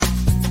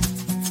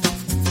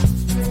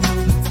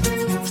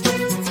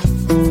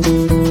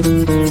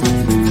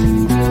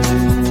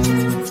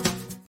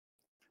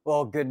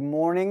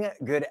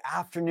good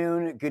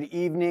afternoon, good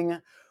evening,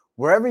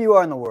 wherever you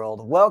are in the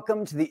world.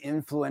 Welcome to the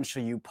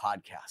Influential You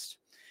podcast.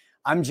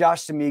 I'm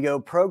Josh D'Amigo,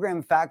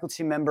 program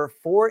faculty member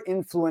for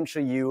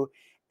Influential You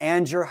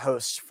and your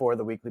host for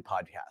the weekly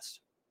podcast.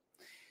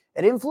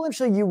 At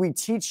Influential You, we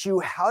teach you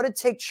how to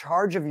take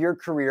charge of your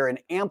career and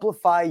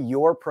amplify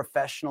your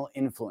professional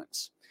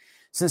influence.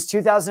 Since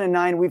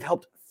 2009, we've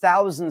helped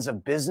thousands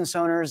of business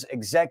owners,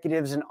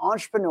 executives, and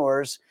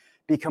entrepreneurs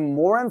become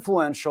more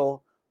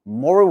influential,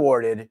 more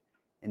rewarded,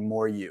 and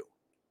more you.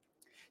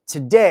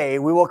 Today,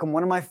 we welcome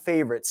one of my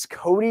favorites,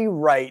 Codie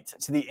Wright,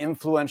 to the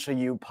Influential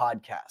You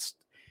podcast.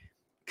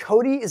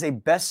 Codie is a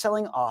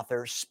best-selling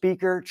author,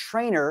 speaker,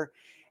 trainer,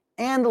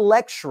 and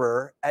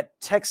lecturer at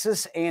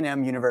Texas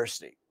A&M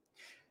University.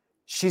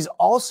 She's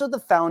also the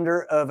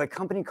founder of a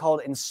company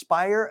called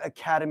Inspire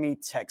Academy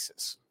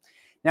Texas.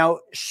 Now,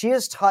 she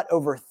has taught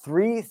over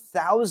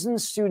 3,000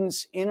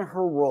 students in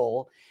her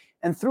role,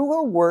 and through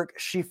her work,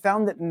 she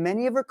found that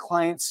many of her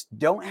clients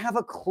don't have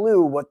a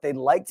clue what they'd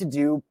like to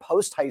do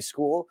post-high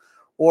school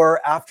or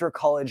after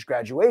college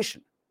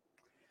graduation.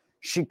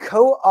 She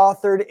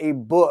co-authored a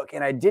book,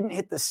 and I didn't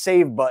hit the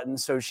save button,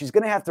 so she's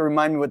going to have to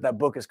remind me what that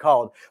book is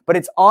called, but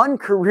it's on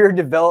career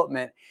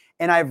development,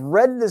 and I've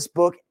read this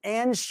book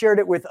and shared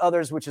it with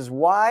others, which is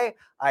why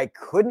I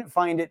couldn't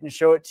find it and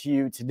show it to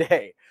you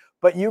today.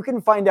 But you can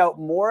find out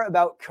more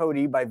about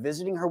Codie by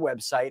visiting her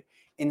website,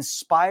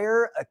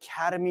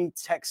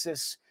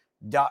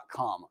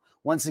 inspireacademytexas.com.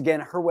 Once again,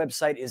 her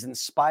website is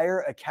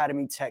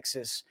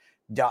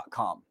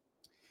inspireacademytexas.com.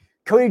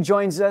 Codie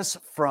joins us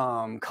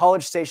from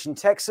College Station,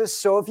 Texas.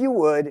 So if you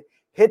would,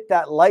 hit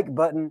that like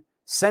button,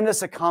 send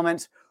us a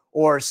comment,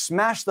 or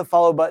smash the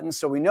follow button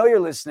so we know you're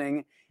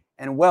listening,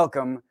 and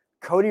welcome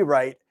Codie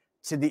Wright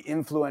to the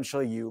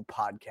Influential You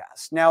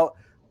podcast. Now,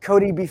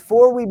 Codie,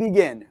 before we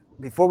begin,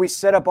 before we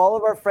set up all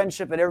of our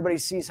friendship and everybody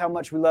sees how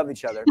much we love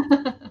each other,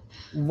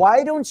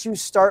 why don't you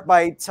start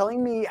by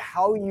telling me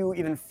how you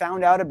even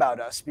found out about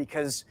us?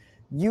 Because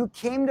you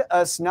came to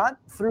us not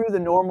through the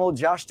normal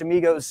Josh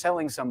D'Amigo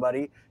selling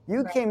somebody.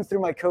 You came through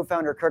my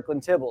co-founder,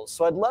 Kirkland Tibbles.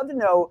 So I'd love to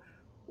know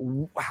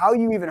how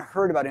you even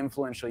heard about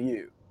Influential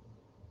You.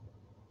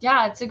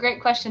 Yeah, it's a great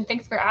question.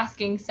 Thanks for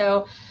asking.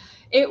 So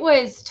it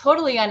was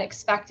totally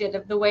unexpected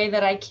of the way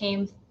that I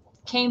came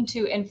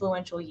to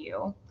Influential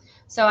You.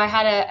 So I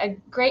had a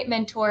great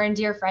mentor and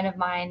dear friend of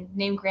mine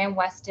named Graham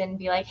Weston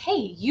be like,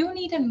 hey, you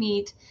need to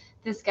meet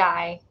this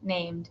guy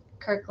named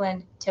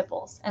Kirkland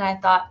Tibbles. And I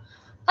thought,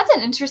 that's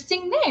an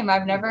interesting name.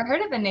 I've never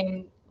heard of a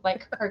name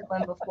like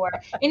Kirkland before.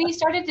 And he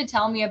started to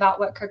tell me about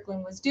what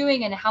Kirkland was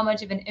doing and how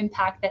much of an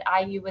impact that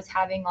IU was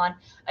having on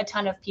a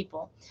ton of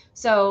people.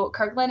 So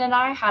Kirkland and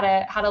I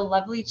had a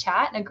lovely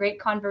chat and a great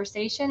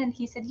conversation. And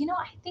he said,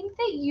 I think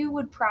that you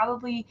would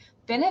probably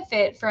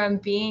benefit from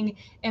being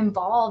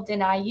involved in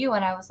IU.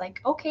 And I was like,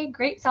 okay,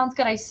 great. Sounds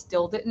good. I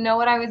still didn't know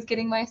what I was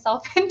getting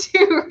myself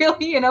into,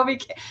 really,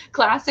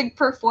 classic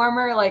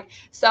performer, like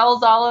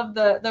sells all of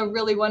the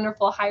really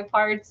wonderful high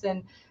parts.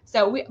 And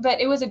but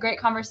it was a great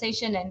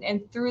conversation,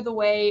 and through the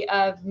way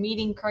of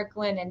meeting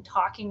Kirkland and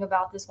talking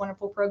about this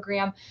wonderful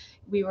program,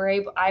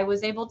 I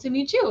was able to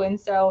meet you. And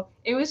so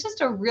it was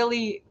just a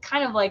really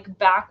kind of like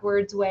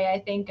backwards way, I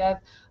think,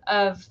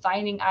 of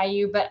finding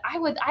IU. But I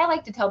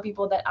like to tell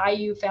people that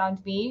IU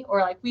found me,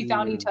 or like we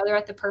found each other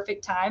at the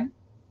perfect time,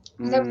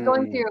 because I was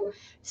going through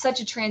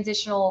such a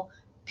transitional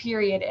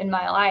period in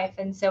my life.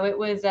 And so it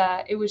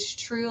was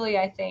truly,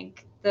 I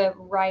think, the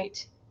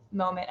right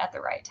moment at the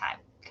right time.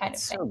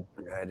 It's so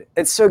good.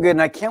 It's so good.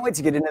 And I can't wait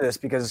to get into this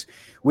because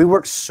we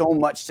work so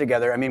much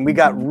together. I mean, we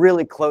got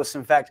really close.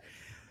 In fact,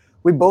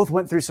 we both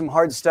went through some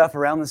hard stuff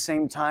around the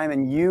same time.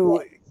 And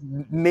you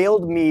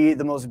mailed me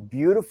the most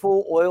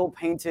beautiful oil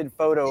painted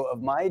photo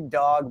of my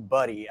dog,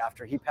 Buddy,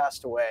 after he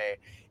passed away.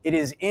 It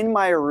is in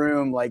my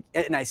room,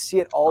 and I see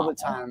it all the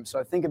time. So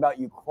I think about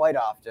you quite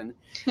often.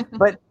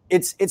 But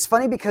it's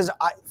funny because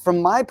from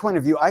my point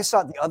of view, I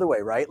saw it the other way,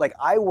 right? Like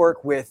I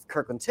work with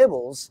Kirkland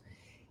Tibbles.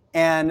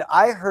 And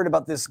I heard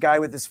about this guy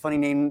with this funny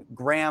name,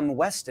 Graham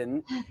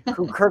Weston,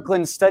 who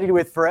Kirkland studied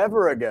with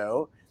forever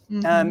ago,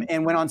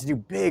 and went on to do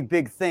big,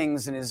 big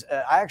things. And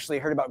I actually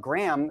heard about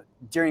Graham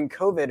during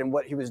COVID and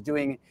what he was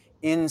doing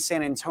in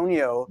San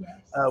Antonio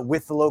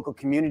with the local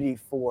community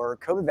for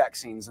COVID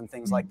vaccines and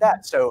things like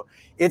that. So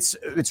it's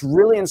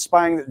really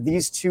inspiring that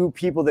these two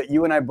people that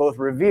you and I both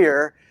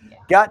revere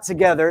got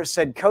together,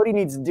 said, Codie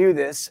needs to do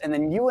this. And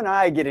then you and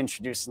I get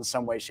introduced in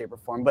some way, shape, or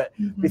form. But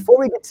before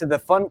we get to the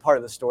fun part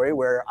of the story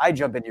where I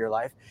jump into your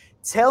life,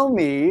 tell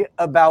me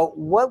about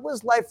what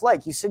was life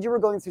like? You said you were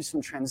going through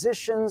some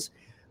transitions.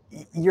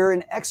 You're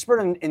an expert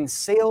in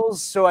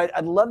sales. So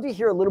I'd love to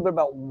hear a little bit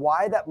about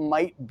why that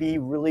might be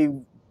really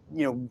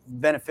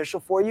beneficial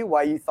for you,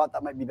 why you thought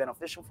that might be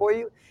beneficial for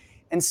you.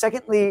 And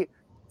secondly,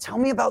 tell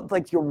me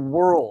about your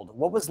world.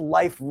 What was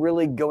life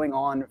really going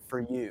on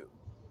for you?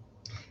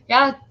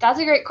 Yeah, that's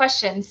a great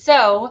question.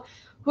 So,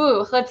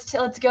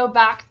 let's go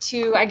back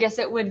to, I guess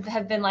it would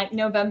have been like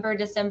November,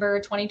 December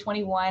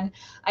 2021.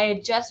 I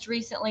had just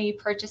recently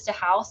purchased a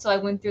house, so I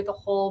went through the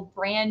whole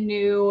brand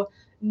new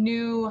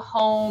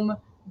home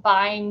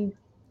buying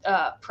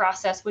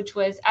process, which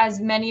was, as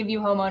many of you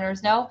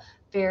homeowners know,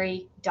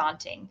 very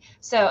daunting.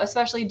 So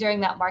especially during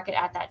that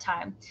market at that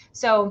time.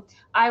 So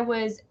I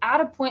was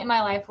at a point in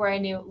my life where I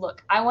knew,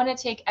 look, I want to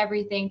take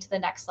everything to the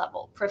next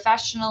level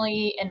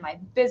professionally in my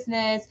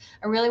business.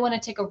 I really want to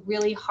take a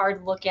really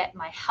hard look at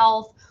my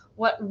health.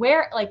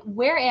 Where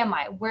am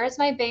I? Where's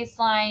my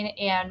baseline,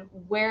 and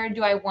where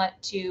do I want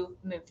to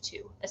move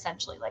to,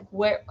 essentially? Like,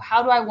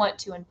 how do I want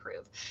to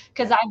improve?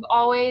 Because I've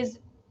always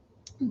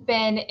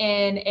been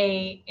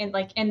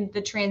in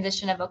the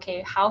transition of,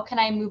 okay, how can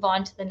I move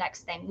on to the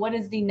next thing? What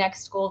is the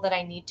next goal that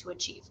I need to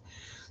achieve?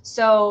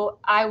 So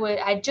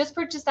I just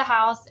purchased a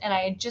house, and I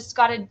had just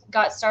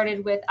got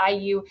started with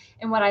IU.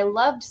 And what I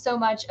loved so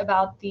much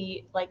about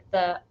the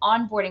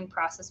onboarding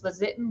process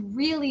was it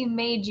really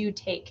made you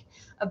take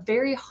a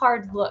very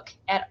hard look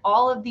at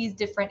all of these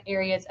different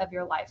areas of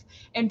your life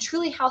and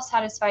truly how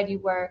satisfied you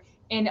were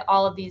in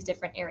all of these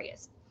different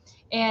areas.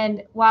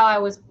 And while I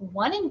was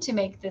wanting to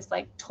make this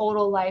like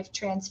total life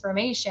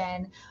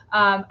transformation,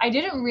 I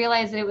didn't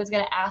realize that it was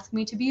going to ask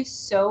me to be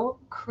so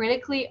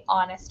critically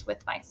honest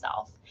with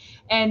myself.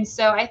 And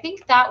so I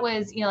think that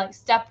was, like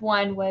step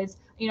one was,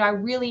 I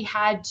really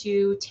had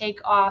to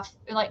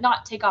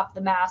not take off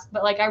the mask,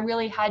 but like I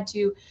really had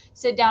to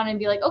sit down and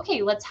be like,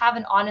 okay, let's have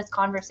an honest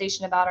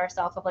conversation about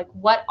ourselves of like,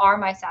 what are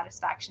my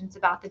satisfactions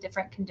about the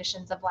different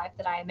conditions of life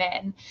that I am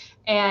in?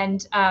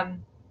 And,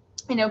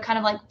 kind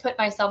of like put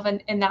myself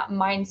in that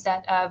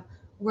mindset of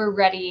we're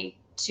ready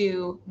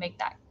to make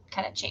that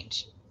kind of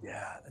change.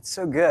 Yeah, that's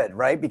so good,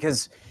 right?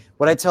 Because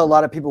what I tell a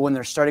lot of people when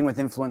they're starting with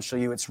Influential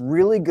You, it's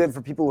really good for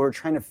people who are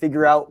trying to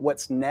figure out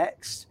what's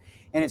next.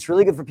 And it's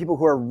really good for people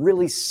who are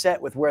really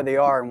set with where they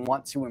are and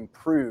want to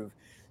improve.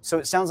 So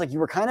it sounds like you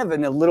were kind of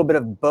in a little bit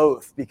of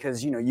both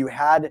because, you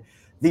had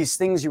these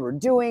things you were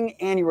doing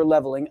and you were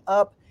leveling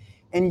up.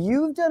 And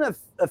you've done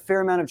a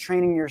fair amount of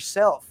training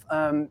yourself.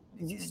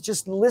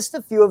 Just list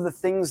a few of the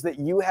things that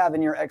you have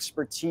in your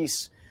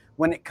expertise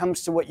when it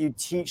comes to what you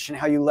teach and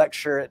how you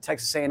lecture at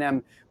Texas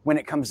A&M when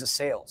it comes to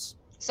sales.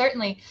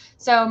 Certainly.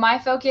 So my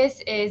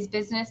focus is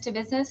business to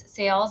business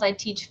sales. I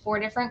teach 4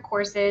 different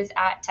courses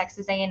at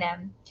Texas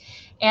A&M.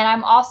 And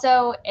I'm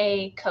also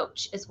a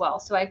coach as well.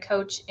 So I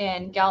coach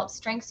in Gallup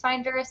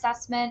StrengthsFinder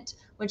assessment,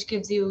 which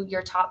gives you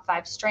your top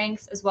 5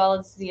 strengths, as well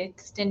as the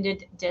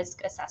extended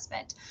DISC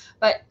assessment.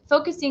 But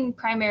focusing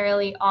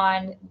primarily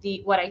on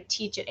what I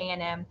teach at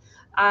A&M,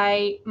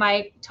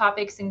 my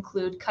topics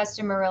include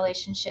customer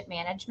relationship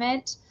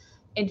management,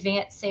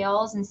 advanced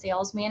sales and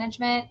sales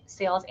management,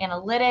 sales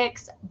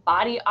analytics,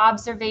 body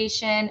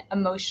observation,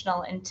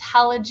 emotional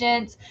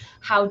intelligence,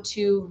 how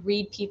to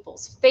read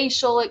people's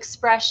facial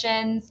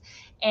expressions.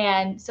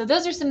 And so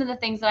those are some of the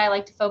things that I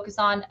like to focus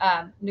on.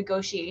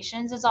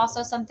 Negotiations is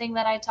also something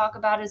that I talk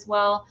about as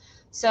well.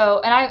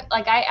 So, and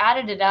I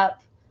added it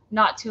up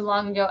not too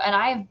long ago, and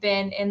I have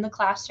been in the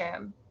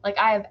classroom. Like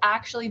I have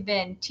actually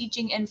been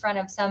teaching in front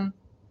of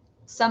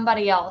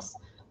somebody else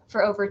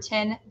for over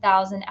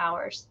 10,000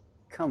 hours.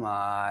 Come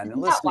on, Isn't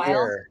listen that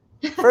wild?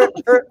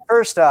 here.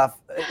 First off,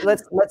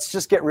 let's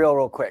just get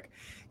real quick.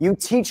 You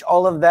teach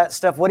all of that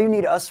stuff. What do you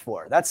need us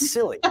for? That's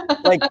silly.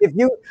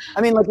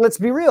 Let's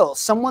be real.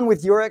 Someone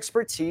with your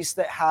expertise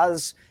that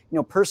has,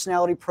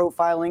 personality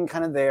profiling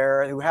kind of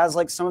there, who has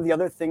like some of the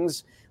other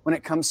things when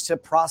it comes to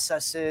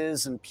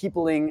processes and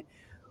peopling,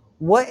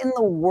 what in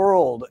the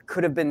world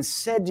could have been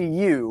said to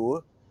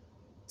you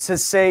to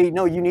say,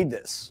 no, you need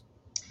this?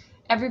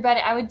 Everybody,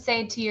 I would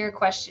say to your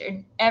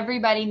question,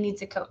 everybody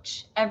needs a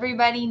coach.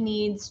 Everybody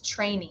needs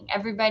training.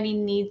 Everybody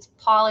needs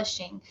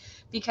polishing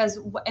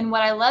and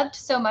what I loved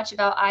so much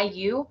about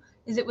IU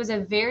is it was a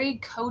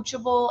very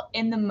coachable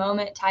in the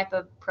moment type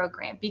of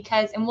program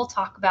and we'll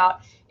talk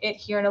about it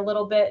here in a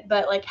little bit,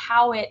 but like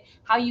how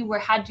you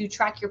had to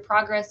track your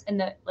progress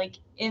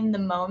in the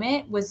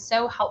moment was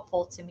so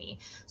helpful to me.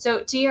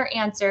 So to your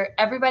answer,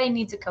 everybody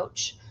needs a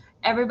coach.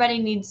 Everybody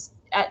needs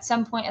at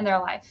some point in their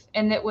life.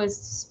 And it was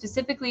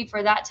specifically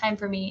for that time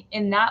for me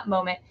in that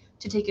moment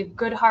to take a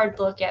good hard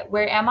look at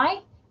where am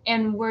I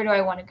and where do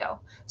I want to go.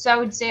 So I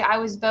would say I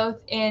was both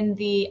in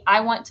the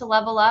I want to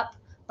level up,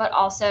 but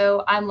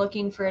also I'm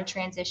looking for a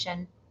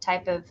transition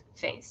type of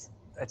phase.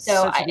 That's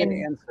such a good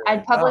answer. I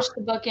published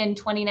the book in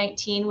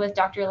 2019 with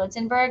Dr.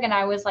 Litzenberg, and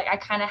I was like, I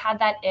kind of had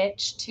that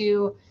itch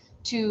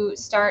to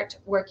start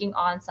working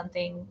on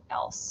something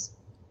else.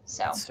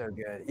 That's so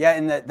good. Yeah,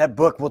 and that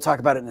book, we'll talk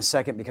about it in a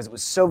second because it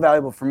was so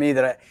valuable for me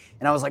that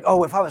I was like,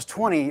 oh, if I was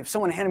 20, if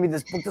someone handed me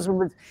this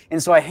book,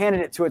 and so I handed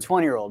it to a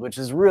 20-year-old, which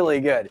is really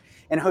good.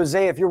 And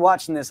Jose, if you're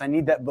watching this, I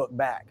need that book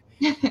back.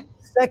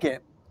 Second,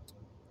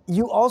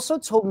 you also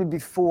told me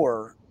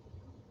before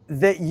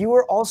that you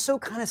were also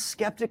kind of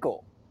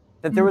skeptical,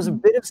 that there was a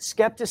bit of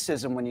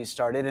skepticism when you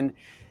started, and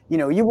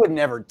you would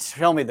never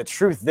tell me the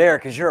truth there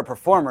because you're a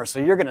performer, so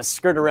you're going to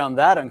skirt around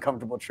that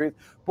uncomfortable truth.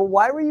 But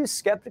why were you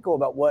skeptical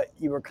about what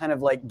you were kind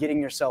of like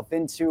getting yourself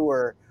into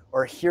or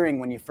hearing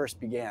when you first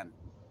began?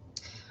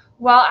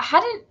 Well, I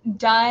hadn't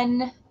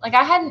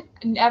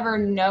ever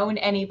known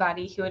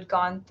anybody who had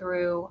gone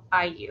through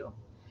IU.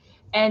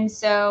 And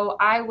so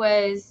I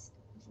was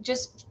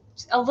just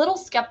a little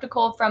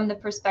skeptical from the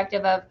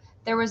perspective of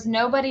there was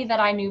nobody that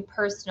I knew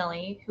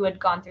personally who had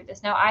gone through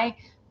this. Now I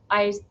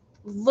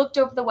looked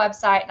over the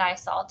website and I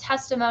saw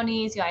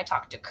testimonies. I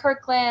talked to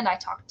Kirkland, I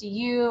talked to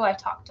you, I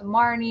talked to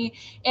Marnie.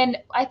 And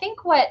I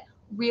think what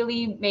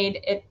really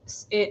made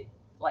it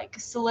like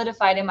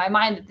solidified in my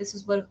mind that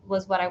this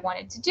was what I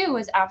wanted to do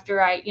was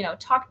after I,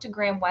 talked to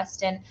Graham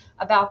Weston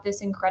about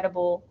this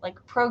incredible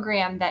like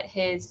program that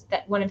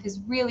one of his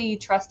really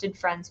trusted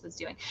friends was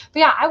doing. But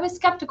yeah, I was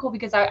skeptical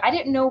because I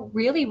didn't know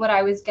really what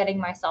I was getting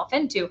myself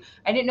into.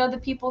 I didn't know the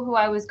people who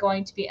I was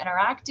going to be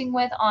interacting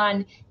with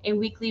on a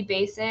weekly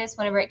basis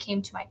whenever it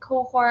came to my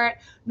cohort,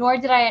 nor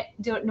did I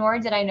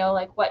know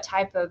like what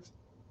type of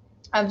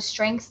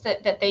strengths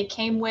that they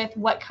came with,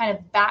 what kind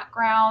of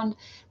background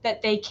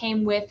that they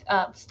came with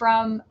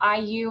from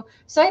IU.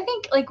 So I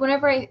think like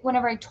whenever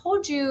I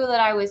told you that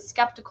I was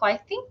skeptical, I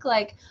think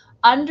like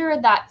under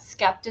that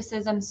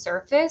skepticism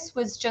surface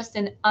was just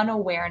an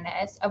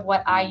unawareness of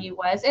what IU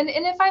was. And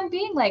if I'm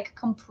being like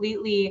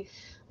completely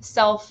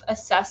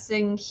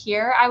self-assessing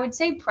here, I would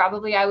say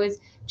probably I was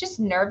just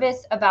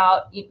nervous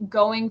about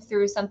going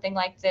through something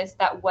like this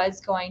that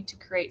was going to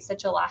create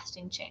such a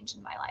lasting change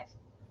in my life.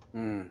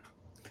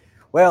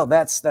 Well,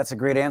 that's a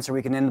great answer.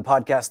 We can end the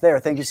podcast there.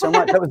 Thank you so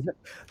much.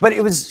 But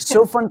it was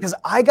so fun because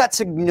I got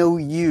to know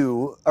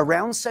you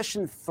around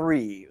session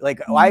 3.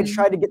 Like I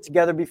tried to get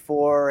together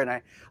before,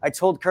 and I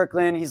told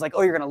Kirkland, he's like,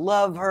 "Oh, you're gonna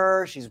love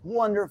her. She's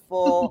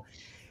wonderful."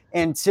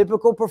 And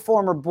typical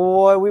performer,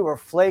 boy, we were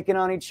flaking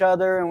on each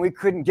other and we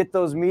couldn't get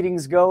those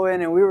meetings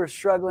going and we were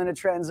struggling to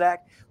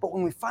transact. But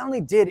when we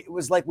finally did, it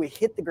was like we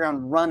hit the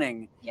ground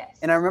running. Yes.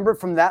 And I remember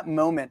from that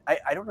moment,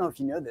 I don't know if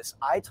you know this,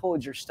 I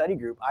told your study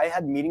group, I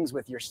had meetings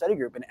with your study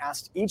group and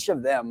asked each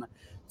of them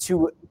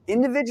to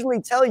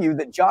individually tell you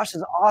that Josh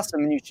is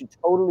awesome and you should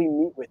totally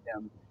meet with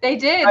him. They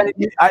did.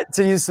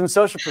 To use some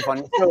social proof on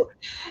you. So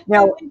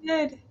now, they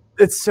did.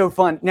 It's so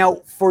fun. Now,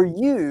 for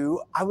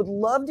you, I would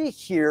love to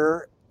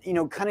hear,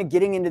 kind of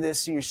getting into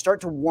this and you start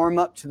to warm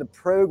up to the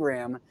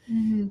program.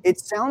 It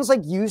sounds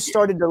like you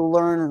started to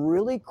learn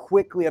really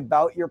quickly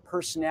about your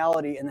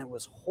personality and it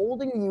was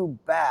holding you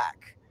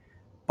back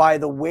by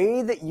the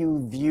way that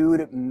you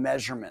viewed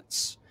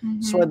measurements.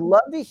 So I'd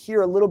love to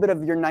hear a little bit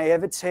of your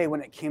naivete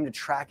when it came to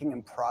tracking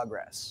and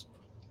progress.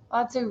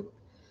 Well, that's a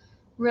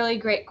really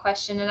great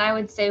question. And I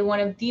would say one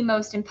of the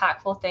most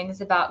impactful things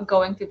about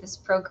going through this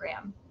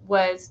program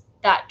was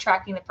that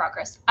tracking the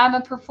progress. I'm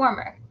a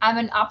performer. I'm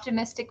an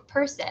optimistic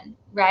person,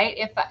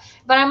 right? But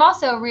I'm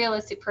also a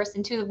realistic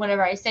person too.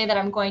 Whenever I say that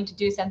I'm going to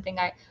do something,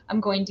 I'm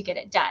going to get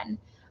it done.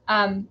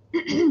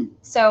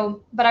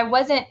 But I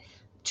wasn't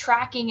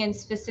tracking and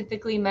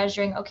specifically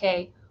measuring,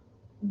 okay,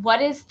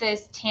 what is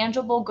this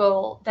tangible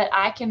goal that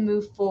I can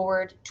move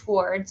forward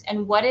towards?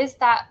 And what is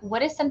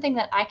something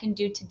that I can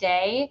do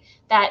today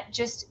that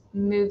just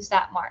moves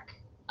that mark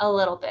a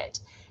little bit?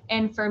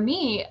 And for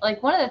me,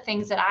 like one of the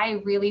things that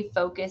I really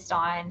focused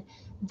on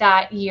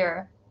that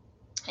year,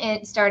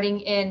 and starting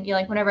in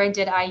like whenever I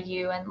did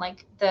IU and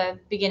like the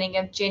beginning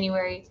of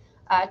January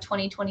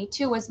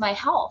 2022 was my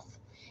health.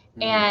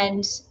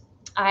 And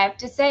I have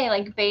to say,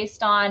 like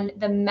based on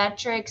the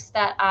metrics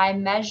that I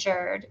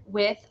measured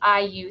with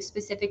IU,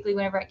 specifically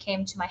whenever it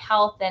came to my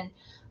health and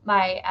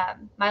my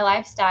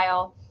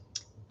lifestyle,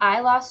 I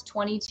lost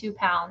 22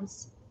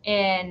 pounds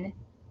in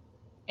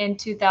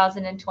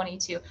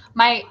 2022.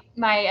 My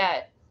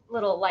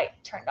little light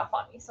turned off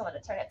on me, so I'm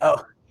gonna turn it off.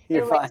 Oh,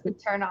 you're fine. Likes to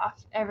turn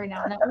off every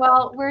now and then.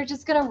 Well, we're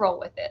just gonna roll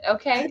with it,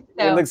 okay?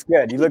 So, it looks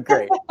good. You look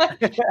great.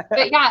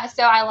 But yeah,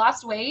 so I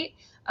lost weight,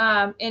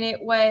 and it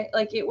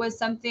was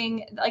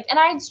something like, and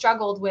I had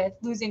struggled with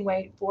losing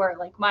weight for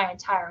like my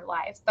entire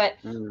life. But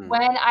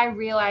when I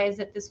realized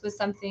that this was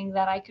something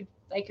that I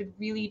could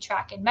really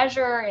track and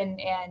measure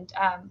and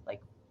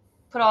like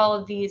put all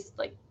of these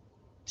like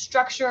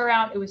structure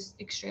around, it was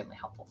extremely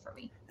helpful for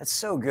me. That's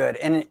so good.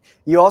 And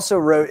you also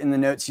wrote in the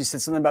notes, you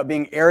said something about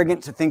being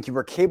arrogant to think you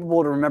were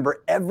capable to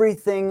remember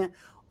everything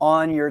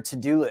on your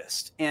to-do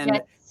list. And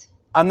yes.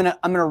 I'm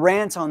gonna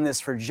rant on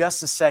this for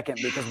just a second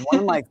because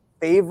one of my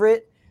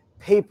favorite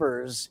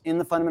papers in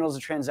the fundamentals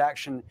of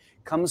transaction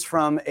comes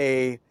from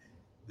a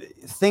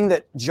thing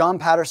that John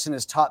Patterson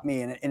has taught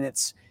me. And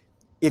it's,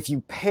 if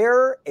you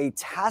pair a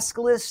task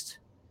list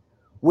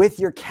with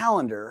your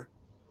calendar,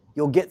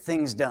 you'll get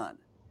things done.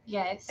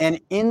 Yes. And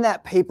in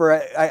that paper,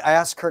 I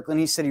asked Kirkland,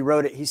 he said he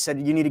wrote it. He said,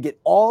 you need to get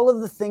all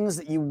of the things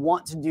that you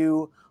want to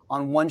do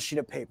on one sheet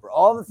of paper,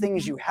 all the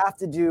things you have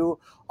to do,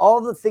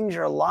 all the things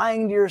you're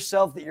lying to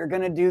yourself that you're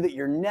going to do that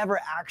you're never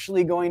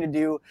actually going to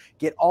do,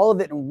 get all of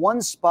it in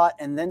one spot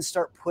and then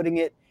start putting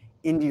it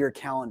into your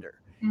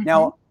calendar.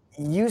 Now,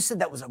 you said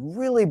that was a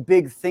really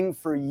big thing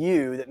for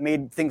you that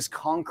made things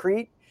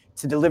concrete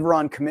to deliver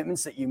on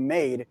commitments that you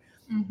made.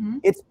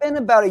 It's been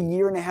about 1.5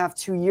 years,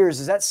 2 years.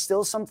 Is that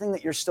still something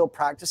that you're still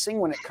practicing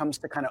when it comes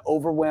to kind of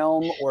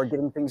overwhelm or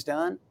getting things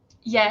done?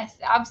 Yes,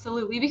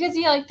 absolutely. Because,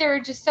 like there are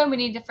just so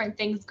many different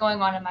things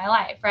going on in my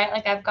life, right?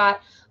 Like I've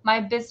got my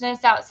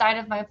business outside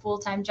of my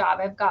full-time job.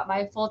 I've got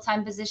my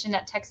full-time position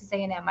at Texas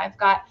A&M. I've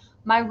got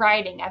my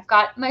writing, I've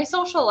got my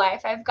social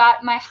life, I've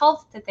got my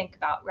health to think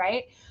about,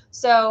 right?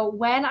 So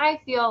when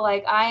I feel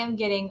like I am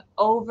getting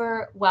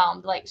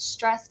overwhelmed, like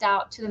stressed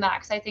out to the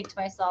max, I think to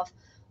myself,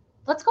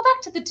 let's go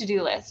back to the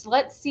to-do list.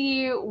 Let's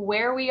see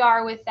where we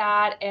are with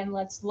that and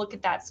let's look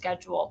at that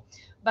schedule.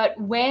 But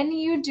when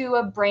you do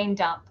a brain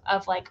dump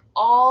of like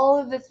all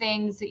of the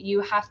things that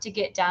you have to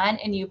get done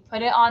and you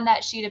put it on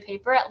that sheet of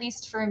paper, at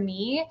least for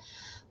me,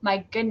 my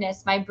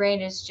goodness, my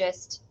brain is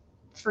just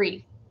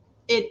free.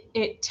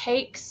 It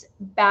takes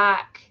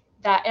back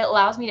that, it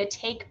allows me to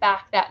take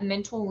back that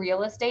mental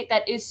real estate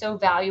that is so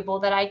valuable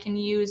that I can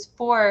use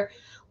for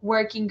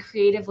working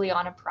creatively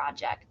on a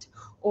project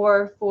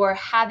or for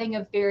having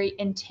a very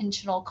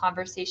intentional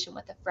conversation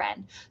with a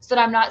friend, so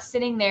that I'm not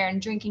sitting there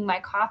and drinking my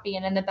coffee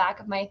and in the back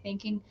of my mind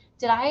thinking,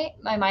 did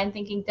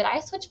I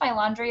switch my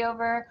laundry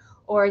over?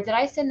 Or did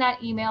I send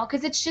that email?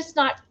 Because it's just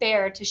not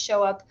fair to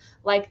show up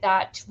like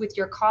that with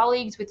your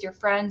colleagues, with your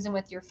friends, and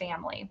with your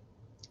family.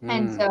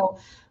 And so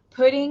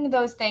putting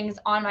those things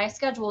on my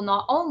schedule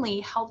not only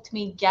helped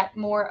me get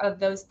more of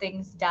those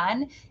things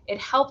done, it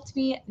helped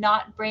me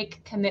not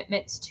break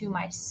commitments to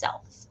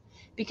myself,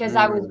 because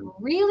I was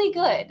really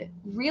good,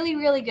 really,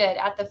 really good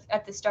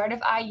at the start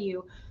of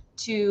IU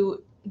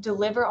to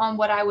deliver on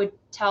what I would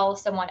tell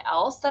someone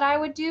else that I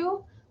would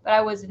do, but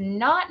I was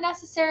not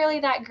necessarily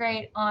that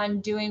great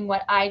on doing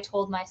what I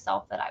told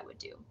myself that I would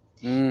do.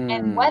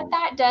 And what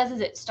that does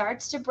is it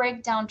starts to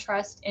break down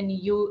trust in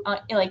you,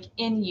 like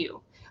in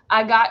you.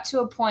 I got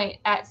to a point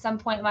at some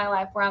point in my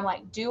life where I'm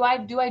like, do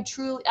I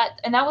truly,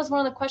 and that was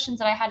one of the questions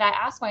that I had to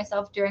ask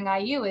myself during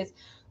IU is,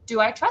 do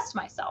I trust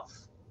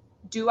myself?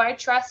 Do I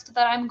trust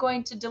that I'm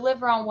going to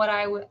deliver on what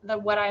I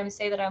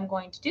say that I'm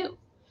going to do?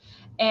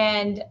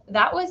 And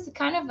that was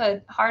kind of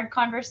a hard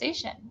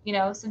conversation. You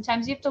know,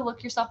 sometimes you have to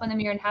look yourself in the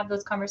mirror and have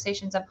those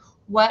conversations of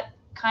what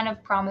kind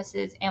of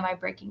promises am I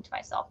breaking to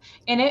myself?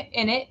 And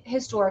it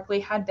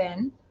historically had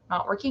been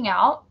not working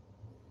out,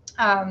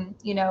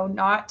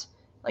 not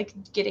like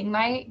getting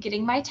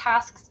my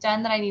tasks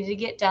done that I needed to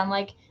get done.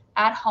 Like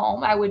at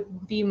home, I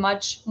would be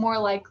much more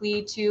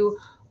likely to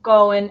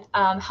go and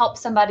help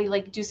somebody,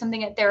 like do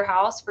something at their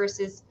house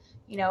versus,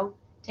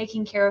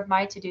 taking care of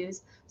my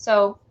to-dos.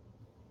 So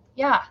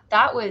yeah,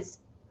 that was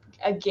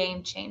a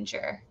game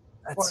changer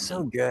for That's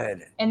so me.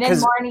 good. And then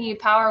 'Cause Marnie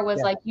Power was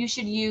yeah. like, you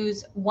should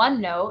use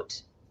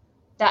OneNote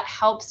that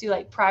helps you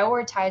like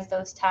prioritize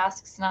those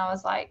tasks. And I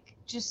was like,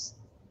 just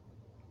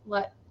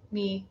let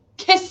me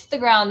kiss the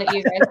ground that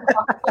you guys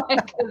talk,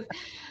 because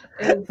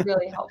it was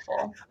really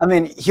helpful. I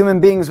mean, human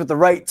beings with the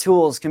right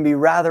tools can be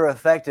rather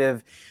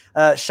effective.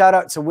 Shout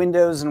out to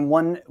Windows and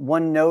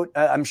OneNote.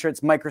 I'm sure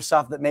it's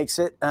Microsoft that makes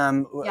it,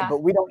 Yeah.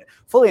 but we don't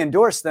fully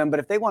endorse them. But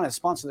if they want to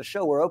sponsor the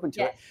show, we're open to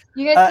Yes. it.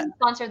 You guys can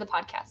sponsor the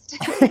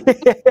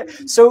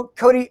podcast. So,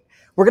 Codie,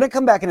 we're going to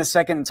come back in a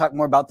second and talk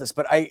more about this.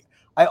 But I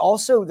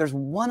also, there's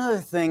one other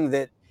thing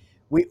that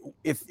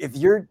if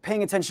you're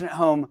paying attention at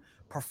home,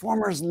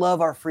 performers love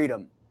our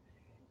freedom.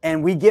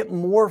 And we get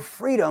more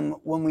freedom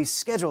when we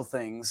schedule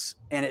things.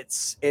 And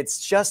it's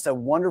just a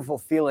wonderful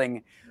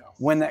feeling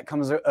when that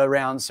comes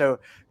around. So,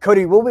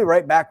 Codie, we'll be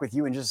right back with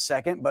you in just a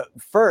second. But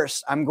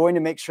first, I'm going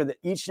to make sure that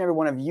each and every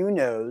one of you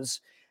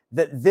knows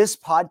that this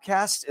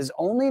podcast is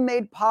only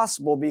made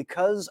possible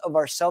because of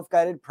our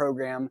self-guided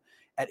program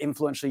at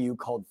Influential You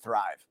called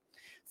Thrive.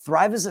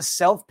 Thrive is a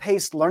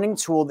self-paced learning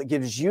tool that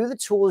gives you the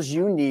tools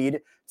you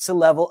need to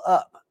level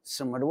up,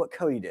 similar to what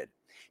Codie did.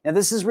 Now,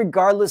 this is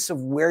regardless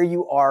of where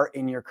you are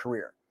in your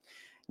career.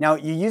 Now,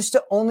 you used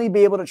to only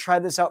be able to try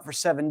this out for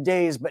 7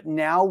 days, but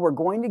now we're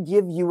going to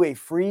give you a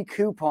free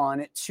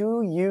coupon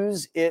to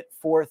use it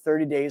for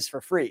 30 days for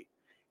free.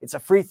 It's a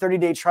free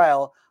 30-day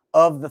trial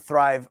of the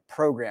Thrive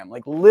program,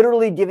 like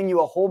literally giving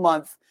you a whole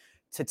month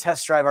to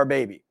test drive our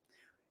baby.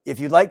 If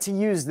you'd like to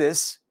use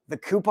this, the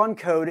coupon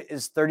code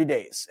is 30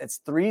 days. It's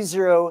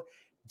 30DAYS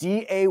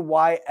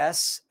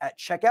at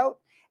checkout.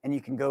 And you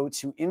can go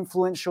to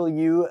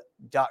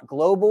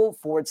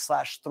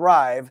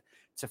influentialu.global/thrive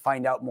to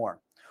find out more.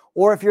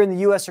 Or if you're in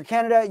the US or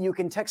Canada, you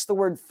can text the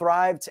word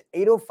Thrive to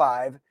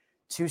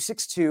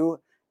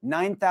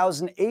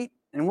 805-262-9008,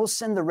 and we'll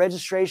send the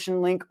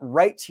registration link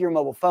right to your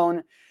mobile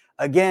phone.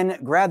 Again,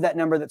 grab that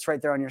number that's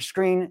right there on your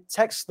screen.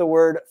 Text the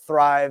word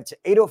Thrive to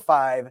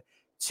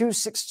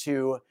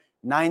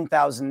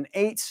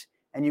 805-262-9008,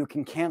 and you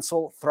can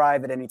cancel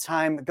Thrive at any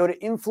time. Go to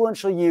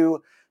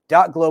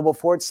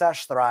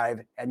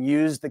influentialu.global/thrive and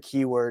use the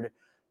keyword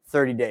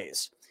 30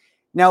 days.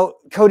 Now,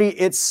 Codie,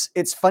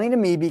 it's funny to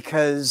me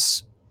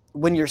because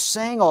when you're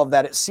saying all of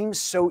that, it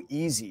seems so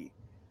easy,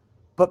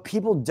 but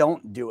people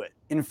don't do it.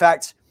 In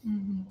fact,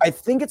 I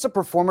think it's a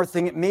performer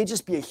thing. It may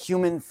just be a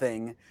human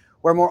thing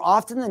where more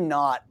often than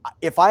not,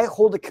 if I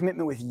hold a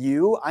commitment with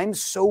you, I'm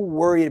so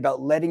worried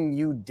about letting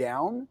you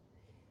down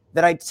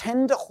that I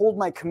tend to hold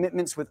my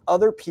commitments with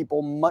other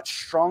people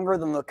much stronger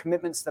than the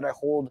commitments that I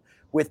hold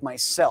with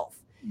myself.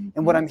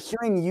 And what I'm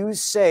hearing you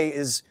say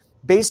is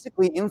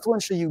basically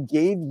Influential You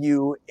gave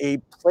you a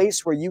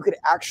place where you could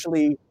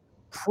actually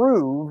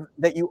prove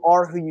that you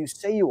are who you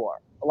say you are.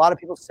 A lot of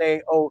people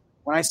say, oh,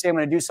 when I say I'm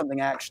going to do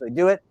something, I actually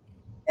do it.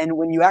 And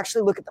when you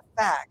actually look at the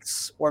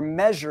facts or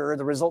measure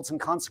the results and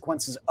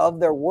consequences of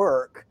their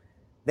work,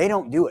 they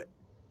don't do it.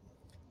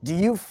 Do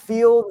you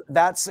feel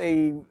that's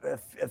a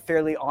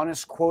fairly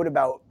honest quote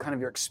about kind of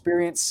your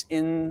experience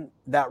in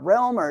that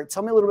realm? Or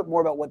tell me a little bit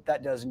more about what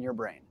that does in your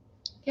brain.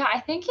 Yeah, I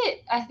think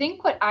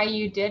what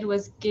IU did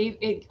was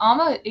gave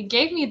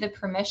me the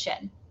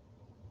permission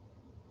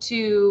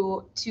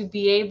to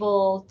be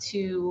able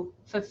to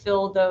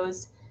fulfill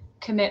those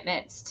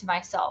commitments to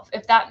myself.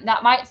 If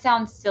that might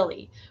sound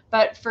silly,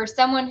 but for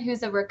someone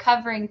who's a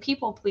recovering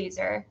people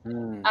pleaser,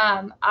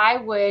 I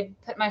would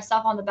put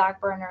myself on the back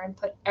burner and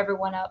put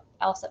everyone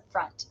else up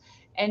front.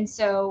 And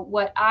so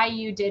what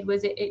IU did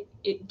was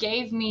it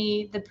gave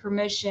me the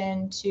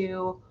permission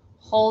to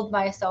hold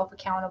myself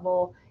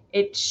accountable.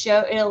 It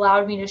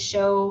allowed me to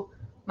show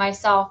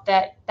myself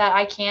that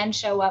I can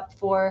show up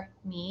for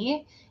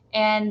me,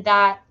 and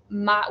that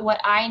what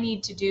I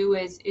need to do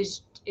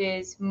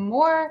is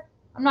more.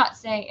 I'm not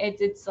saying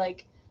it's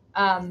like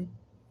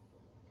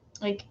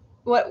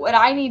what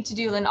I need to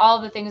do, and all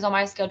of the things on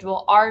my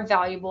schedule are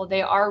valuable,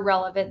 they are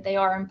relevant, they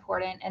are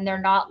important, and they're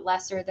not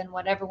lesser than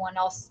what everyone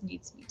else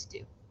needs me to do.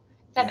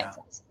 If that makes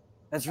sense.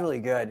 That's really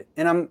good.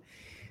 And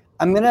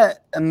I'm going to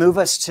move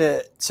us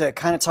to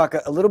kind of talk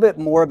a little bit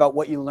more about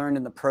what you learned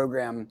in the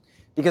program,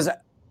 because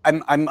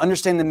I'm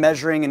understanding the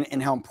measuring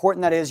and how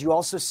important that is. You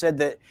also said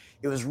that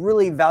it was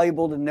really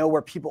valuable to know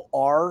where people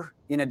are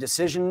in a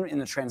decision in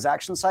the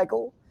transaction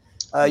cycle.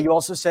 You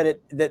also said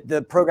that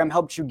the program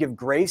helped you give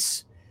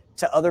grace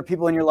to other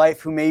people in your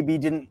life who maybe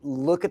didn't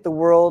look at the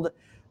world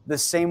the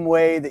same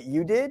way that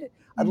you did.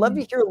 I'd love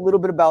to hear a little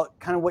bit about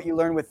kind of what you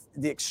learned with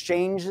the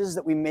exchanges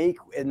that we make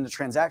in the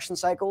transaction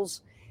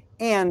cycles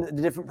and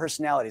the different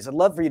personalities. I'd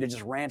love for you to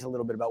just rant a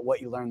little bit about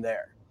what you learned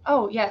there.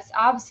 Oh, yes,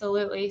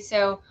 absolutely.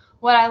 So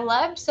what I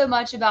loved so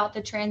much about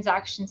the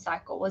transaction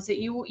cycle was that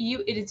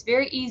it is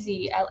very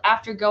easy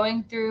after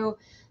going through,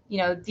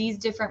 these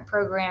different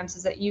programs,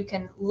 is that you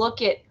can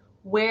look at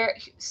where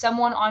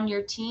someone on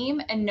your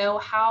team and know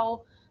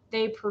how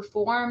they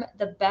perform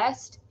the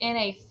best in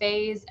a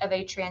phase of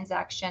a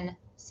transaction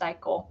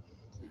cycle.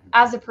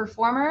 As a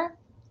performer,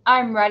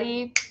 I'm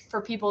ready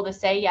for people to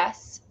say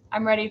yes.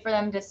 I'm ready for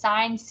them to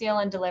sign, seal,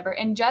 and deliver.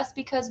 And just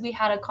because we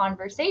had a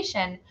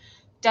conversation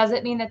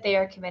doesn't mean that they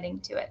are committing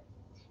to it.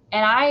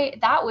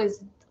 And that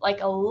was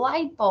like a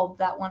light bulb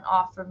that went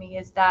off for me,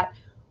 is that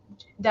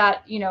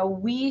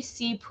we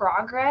see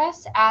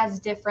progress as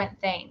different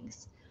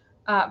things.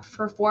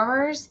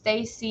 Performers,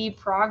 they see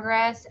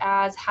progress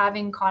as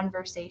having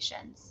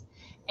conversations.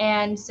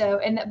 And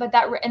so, but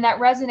that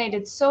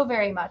resonated so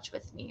very much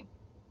with me.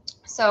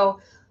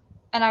 So,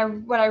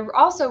 what I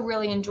also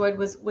really enjoyed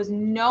was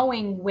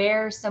knowing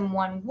where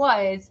someone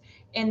was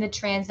in the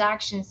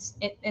transactions,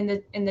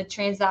 in the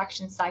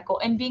transaction cycle,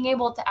 and being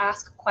able to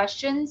ask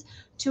questions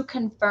to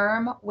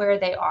confirm where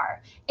they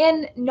are,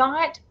 and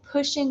not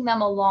pushing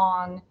them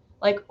along,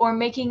 or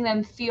making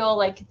them feel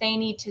like they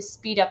need to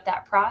speed up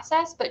that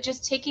process, but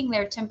just taking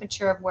their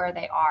temperature of where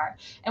they are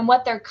and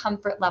what their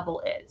comfort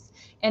level is.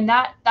 And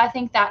that, I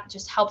think that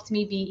just helped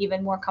me be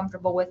even more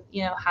comfortable with,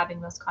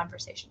 having those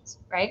conversations.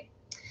 Right.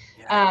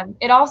 Yeah.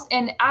 It also,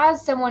 and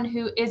as someone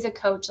who is a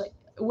coach,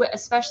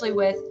 especially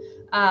with,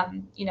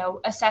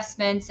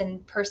 assessments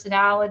and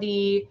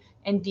personality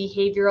and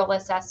behavioral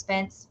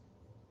assessments,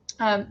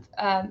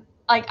 I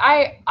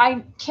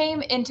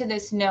came into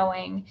this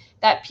knowing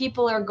that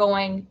people are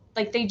going,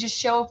 they just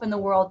show up in the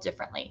world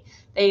differently.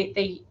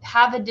 They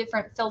have a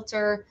different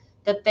filter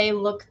that they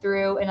look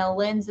through and a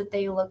lens that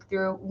they look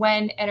through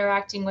when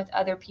interacting with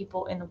other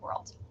people in the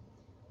world.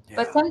 Yeah.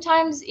 But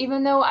sometimes,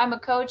 even though I'm a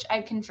coach,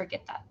 I can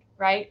forget that,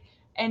 right?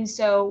 And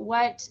so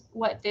what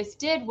this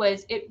did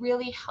was it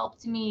really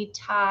helped me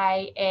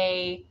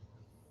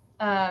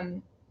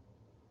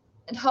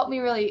it helped me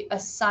really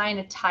assign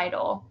a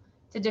title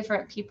to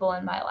different people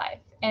in my life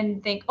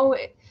and think,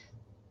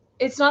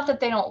 it's not that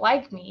they don't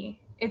like me.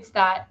 It's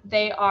that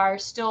they are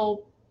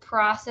still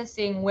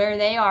processing where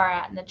they are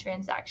at in the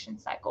transaction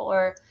cycle,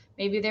 or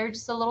maybe they're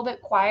just a little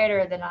bit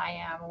quieter than I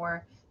am,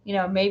 or,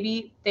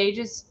 maybe they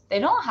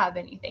don't have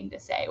anything to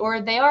say,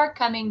 or they are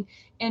coming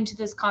into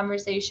this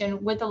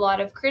conversation with a lot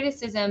of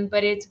criticism,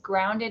 but it's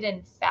grounded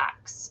in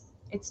facts.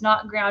 It's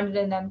not grounded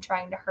in them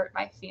trying to hurt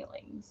my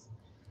feelings.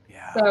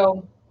 Yeah.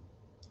 So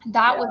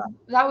that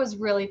was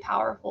really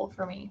powerful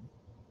for me.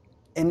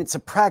 And it's a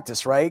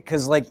practice, right?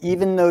 Because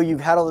even though you've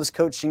had all this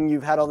coaching,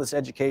 you've had all this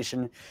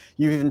education,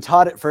 you've even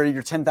taught it for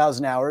your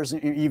 10,000 hours,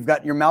 you've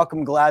got your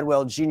Malcolm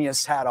Gladwell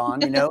genius hat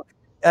on,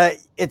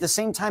 at the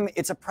same time,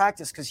 it's a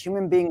practice, because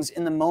human beings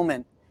in the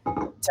moment,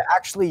 to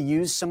actually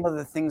use some of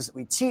the things that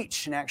we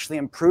teach and actually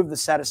improve the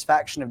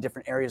satisfaction of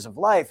different areas of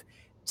life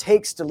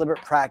takes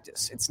deliberate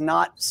practice. It's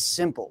not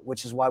simple,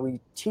 which is why we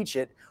teach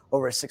it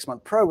over a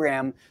 6-month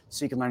program,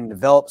 so you can learn and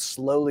develop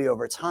slowly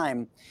over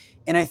time.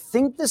 And I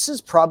think this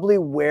is probably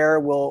where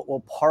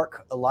we'll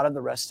park a lot of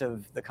the rest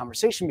of the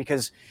conversation,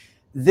 because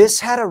this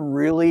had a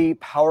really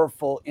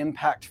powerful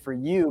impact for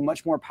you,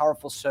 much more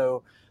powerful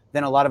so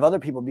than a lot of other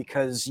people,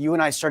 because you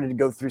and I started to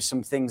go through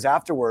some things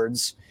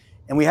afterwards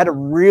And we had to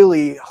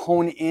really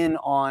hone in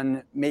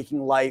on making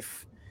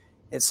life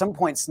at some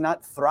points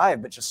not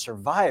thrive, but just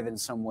survive in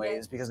some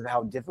ways because of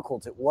how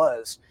difficult it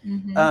was.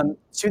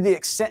 To the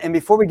extent, and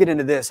before we get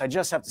into this, I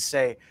just have to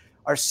say,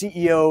 our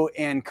CEO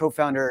and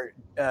co-founder,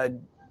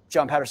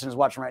 John Patterson, is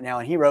watching right now,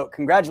 and he wrote,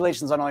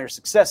 "Congratulations on all your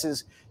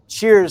successes.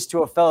 Cheers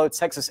to a fellow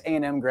Texas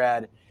A&M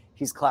grad.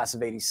 He's class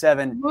of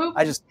 87.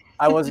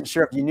 I wasn't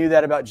sure if you knew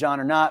that about John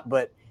or not,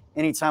 but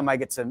anytime I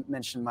get to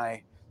mention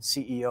my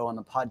CEO on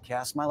the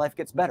podcast, my life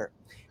gets better.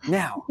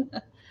 Now,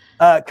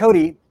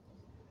 Codie,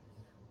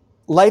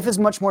 life is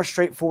much more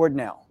straightforward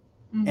now,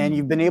 and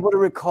you've been able to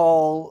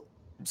recall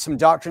some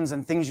doctrines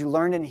and things you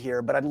learned in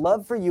here, but I'd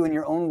love for you in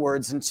your own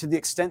words, and to the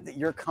extent that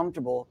you're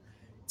comfortable,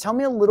 tell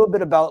me a little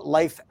bit about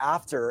life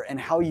after and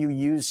how you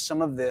use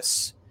some of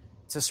this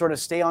to sort of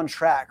stay on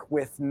track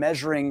with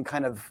measuring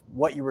kind of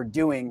what you were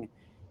doing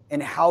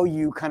and how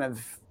you kind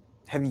of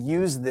have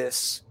used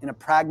this in a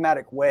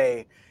pragmatic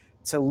way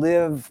to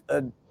live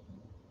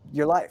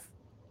your life."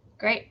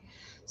 Great.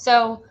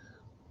 So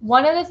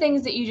one of the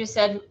things that you just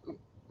said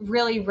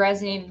really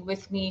resonated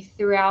with me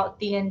throughout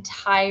the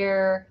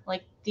entire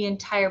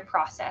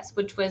process,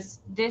 which was,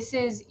 this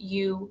is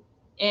you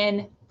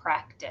in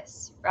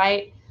practice,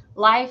 right?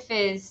 Life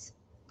is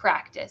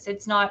practice.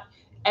 It's not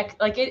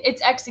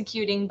it's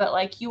executing, but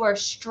like you are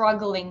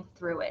struggling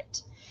through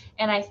it.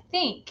 And I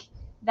think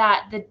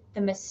that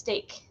the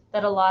mistake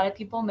that a lot of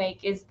people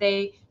make is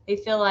they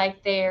feel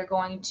like they are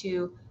going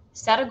to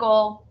set a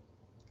goal,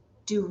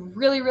 do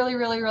really, really,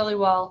 really, really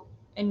well,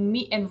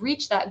 and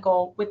reach that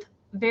goal with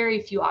very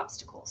few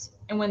obstacles.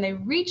 And when they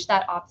reach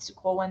that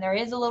obstacle, when there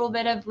is a little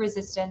bit of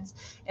resistance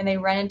and they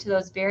run into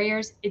those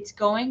barriers, it's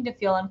going to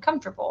feel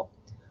uncomfortable.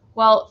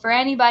 Well, for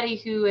anybody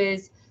who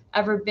has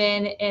ever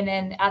been in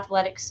an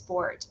athletic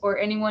sport, or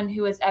anyone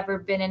who has ever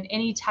been in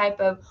any type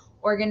of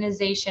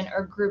organization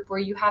or group where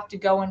you have to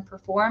go and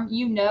perform,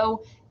 you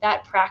know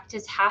that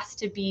practice has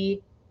to be,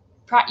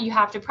 you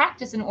have to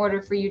practice in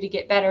order for you to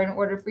get better, in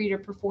order for you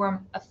to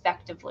perform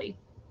effectively.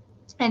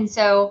 And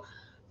so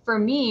for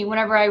me,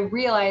 whenever I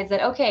realized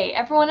that, okay,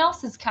 everyone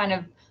else is kind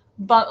of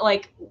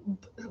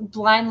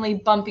blindly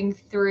bumping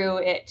through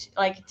it,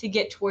 like to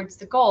get towards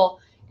the goal,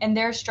 and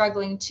they're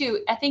struggling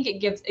too, I think it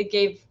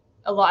gave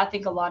a lot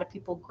of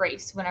people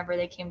grace whenever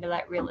they came to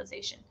that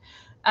realization.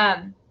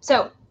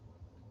 So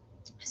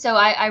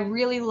I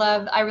really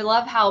love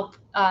how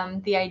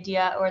the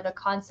idea or the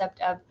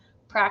concept of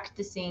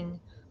practicing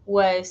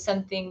was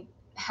something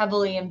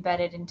heavily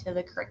embedded into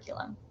the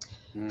curriculum.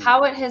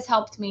 How it has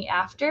helped me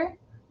after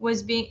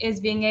is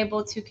being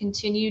able to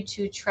continue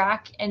to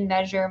track and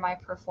measure my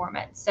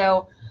performance.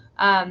 So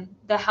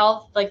the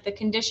health, like the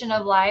condition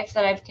of life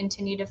that I've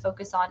continued to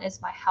focus on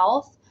is my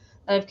health.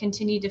 That I've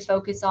continued to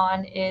focus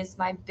on is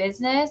my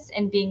business,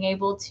 and being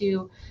able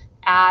to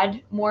add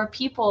more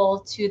people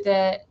to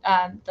the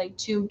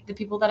to the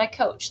people that I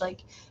coach,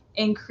 like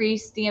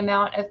increase the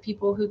amount of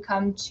people who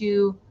come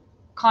to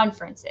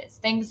conferences,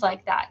 things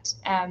like that.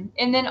 And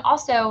then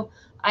also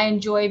I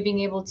enjoy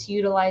being able to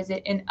utilize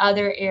it in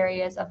other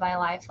areas of my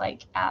life,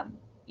 like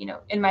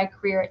in my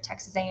career at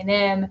Texas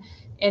A&M,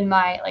 in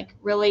my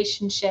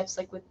relationships,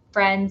 like with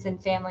friends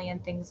and family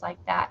and things like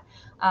that.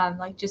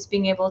 Like just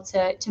being able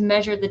to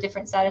measure the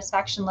different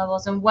satisfaction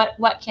levels and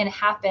what can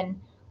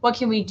happen, what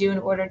can we do in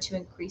order to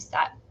increase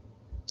that.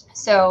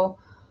 So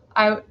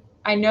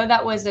I know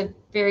that was a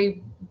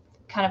very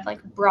kind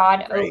of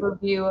broad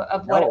overview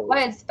of what it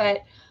was,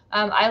 but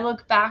I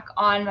look back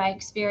on my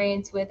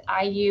experience with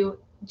IU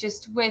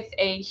just with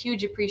a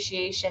huge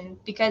appreciation,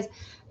 because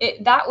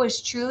that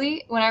was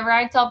truly, whenever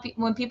I tell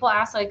people, when people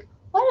ask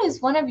what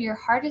is one of your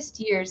hardest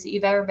years that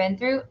you've ever been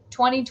through,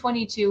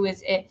 2022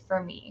 is it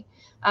for me.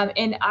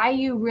 And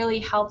IU really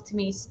helped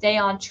me stay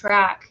on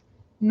track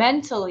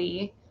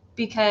mentally,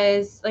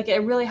 because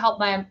it really helped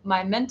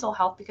my mental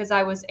health, because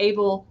I was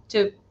able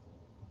to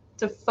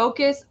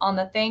focus on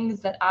the things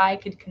that I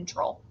could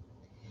control.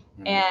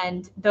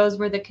 And those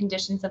were the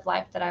conditions of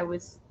life that I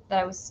was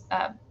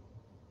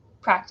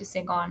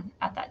practicing on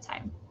at that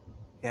time.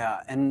 Yeah.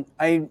 And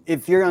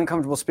if you're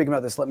uncomfortable speaking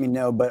about this, let me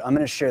know, but I'm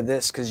going to share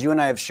this because you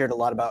and I have shared a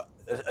lot about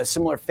a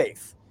similar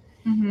faith.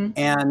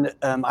 And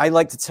I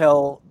like to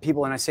tell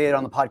people, and I say it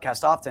on the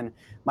podcast often,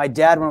 my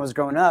dad, when I was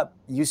growing up,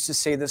 used to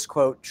say this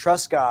quote,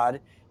 "Trust God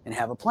and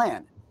have a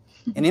plan."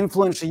 And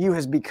Influential You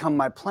has become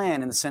my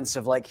plan, in the sense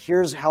of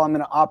here's how I'm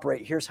going to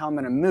operate, here's how I'm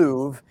going to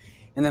move,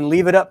 and then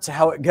leave it up to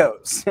how it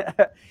goes.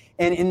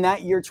 And in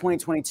that year,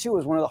 2022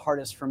 was one of the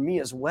hardest for me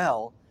as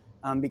well,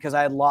 because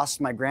I had lost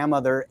my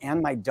grandmother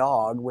and my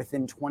dog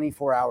within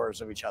 24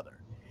 hours of each other.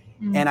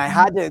 And I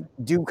had to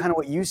do kind of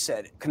what you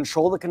said,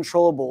 control the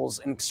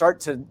controllables and start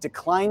to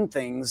decline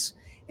things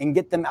and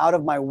get them out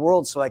of my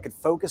world so I could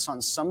focus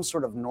on some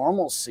sort of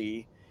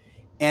normalcy.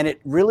 And it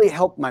really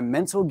helped my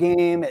mental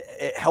game.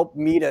 It helped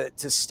me to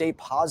stay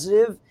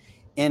positive.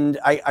 And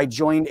I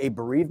joined a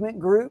bereavement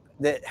group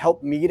that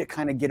helped me to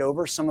kind of get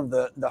over some of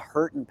the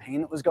hurt and pain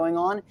that was going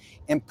on,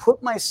 and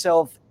put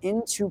myself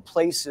into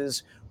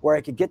places where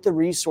I could get the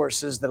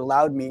resources that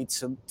allowed me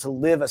to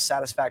live a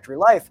satisfactory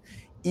life.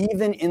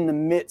 even in the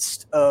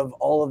midst of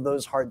all of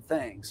those hard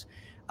things.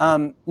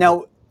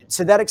 Now,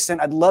 to that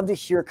extent, I'd love to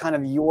hear kind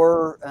of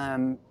your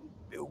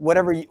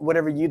whatever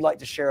you'd like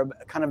to share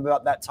kind of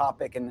about that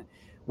topic, and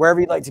wherever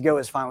you'd like to go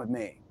is fine with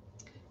me.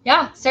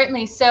 Yeah,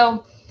 certainly.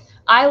 So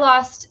I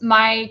lost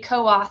my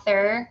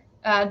co-author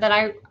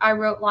that I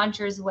wrote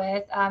Launchers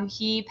with.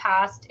 He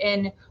passed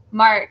in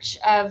March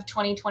of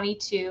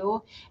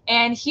 2022,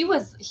 and he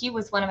was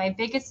one of my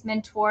biggest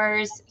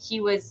mentors. He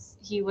was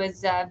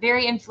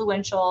very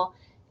influential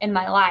in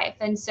my life,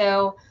 and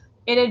so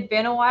it had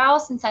been a while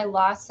since I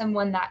lost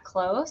someone that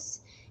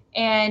close.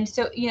 And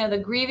so,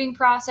 the grieving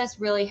process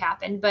really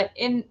happened, but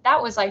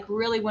that was like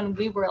really when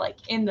we were like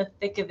in the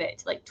thick of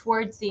it, like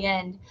towards the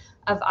end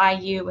of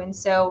IU. And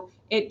so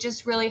it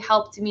just really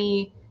helped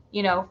me,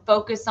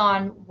 focus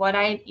on what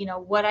I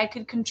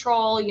could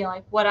control,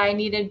 like what I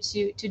needed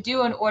to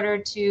do in order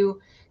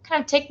to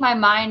kind of take my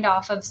mind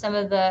off of some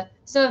of the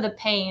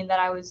pain that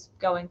I was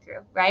going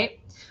through. Right.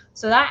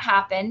 So that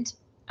happened.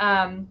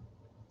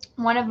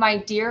 One of my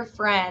dear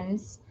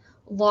friends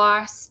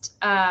lost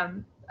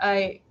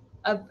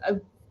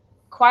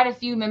quite a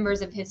few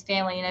members of his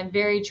family in a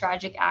very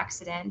tragic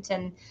accident,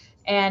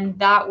 and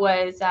that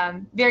was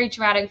very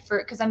traumatic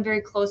because I'm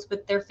very close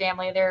with their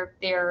family.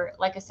 They're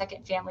like a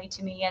second family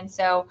to me, and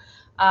so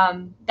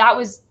that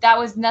was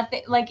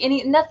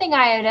nothing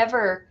I had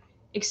ever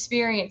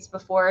experienced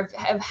before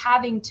of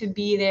having to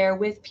be there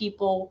with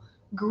people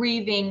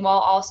grieving while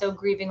also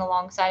grieving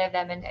alongside of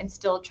them, and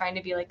still trying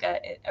to be like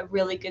a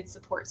really good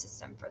support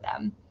system for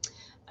them.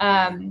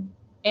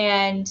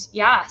 And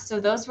yeah, so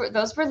those were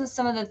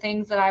some of the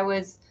things that I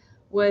was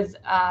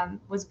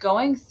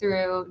going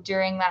through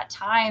during that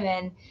time,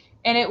 and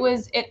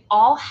it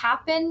all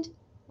happened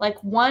like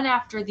one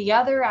after the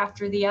other,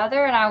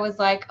 and I was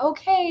like,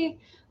 okay,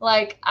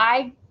 like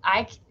I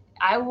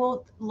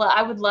would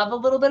love a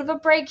little bit of a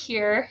break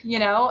here,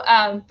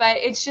 but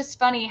it's just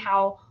funny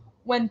how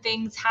when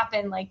things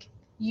happen, like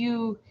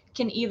you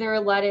can either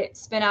let it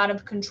spin out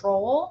of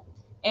control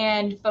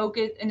and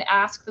focus and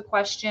ask the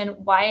question,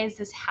 why is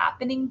this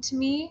happening to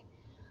me?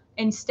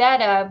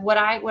 Instead of what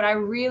I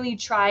really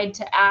tried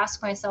to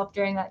ask myself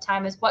during that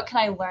time is, what can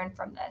I learn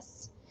from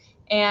this?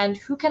 And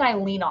who can I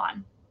lean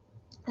on?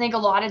 I think a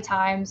lot of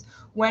times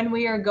when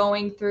we are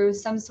going through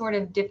some sort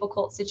of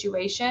difficult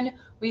situation,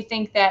 we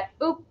think that,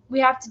 we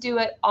have to do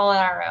it all on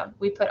our own.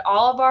 We put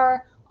all of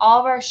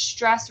our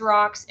stress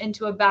rocks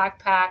into a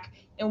backpack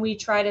and we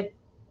try to,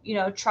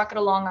 truck it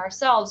along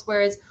ourselves.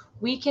 Whereas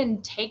we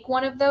can take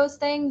one of those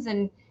things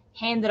and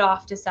hand it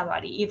off to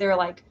somebody, either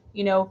like,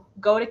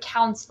 go to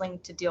counseling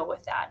to deal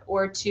with that,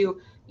 or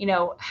to,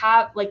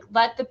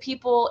 let the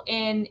people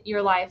in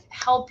your life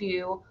help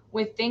you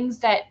with things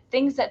that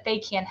they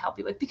can help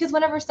you with. Because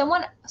whenever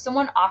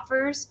someone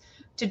offers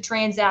to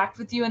transact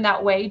with you in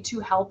that way to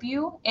help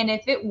you, and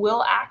if it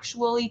will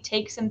actually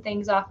take some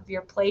things off of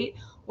your plate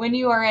when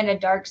you are in a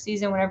dark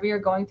season, whenever you're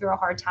going through a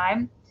hard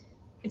time,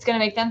 it's going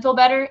to make them feel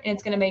better,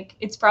 and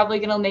it's probably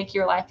going to make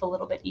your life a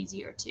little bit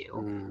easier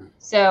too.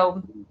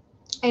 So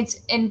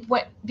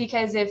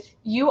because if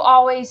you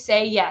always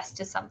say yes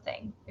to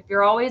something, if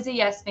you're always a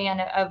yes man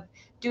of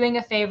doing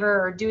a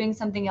favor or doing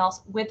something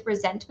else with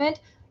resentment,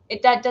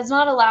 that does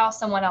not allow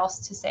someone else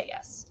to say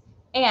yes.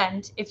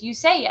 And if you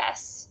say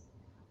yes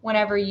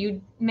whenever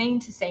you mean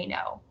to say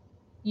no,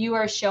 you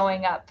are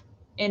showing up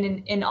in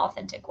an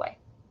inauthentic way.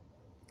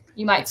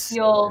 You might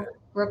feel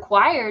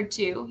required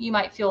to, you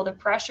might feel the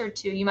pressure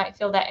to, you might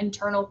feel that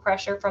internal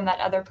pressure from that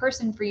other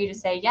person for you to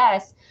say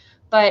yes.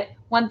 But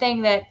one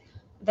thing that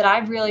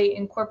I've really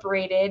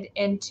incorporated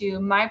into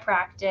my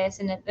practice,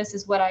 and this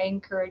is what I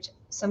encourage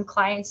some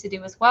clients to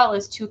do as well,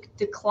 is to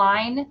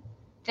decline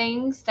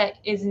things that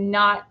is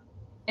not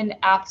an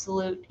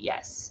absolute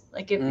yes.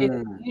 Like if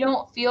you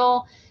don't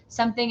feel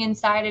something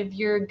inside of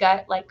your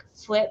gut like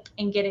flip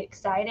and get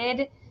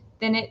excited,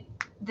 then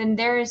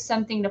there is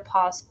something to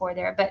pause for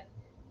there.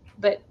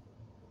 But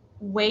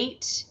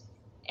wait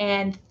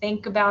and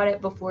think about it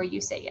before you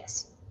say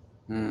yes.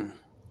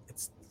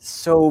 It's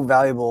so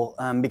valuable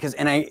because,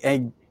 and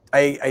I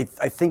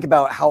think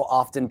about how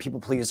often people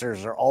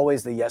pleasers are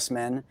always the yes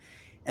men,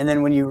 and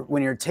then when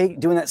you're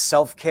doing that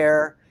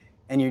self-care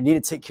and you need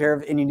to take care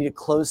of, and you need to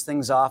close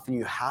things off, and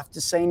you have to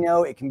say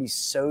no, it can be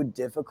so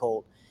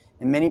difficult,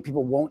 and many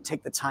people won't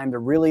take the time to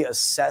really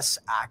assess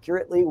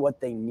accurately what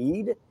they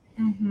need.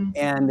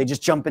 And they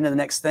just jump into the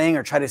next thing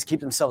or try to keep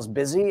themselves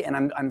busy.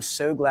 And I'm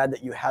so glad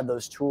that you had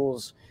those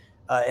tools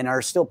and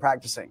are still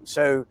practicing.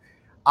 So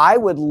I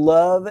would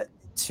love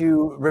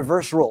to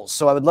reverse roles.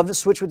 So I would love to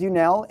switch with you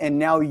now. And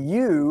now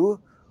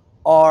you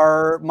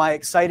are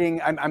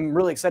I'm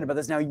really excited about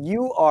this. Now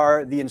you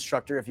are the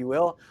instructor, if you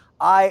will.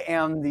 I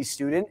am the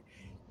student.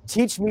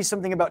 Teach me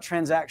something about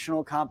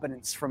transactional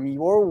competence from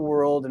your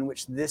world, in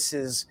which this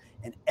is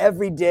an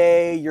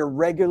everyday, you're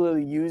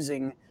regularly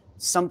using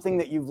something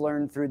that you've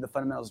learned through the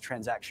Fundamentals of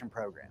Transaction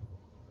program.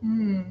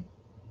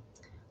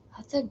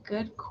 That's a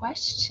good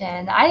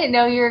question. I didn't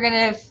know you were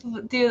going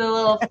to do the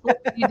little flip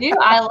you do.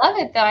 I love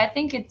it though. I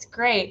think it's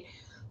great.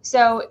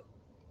 So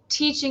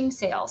teaching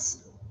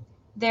sales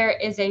there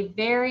is a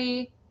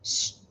very,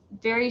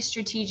 very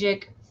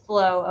strategic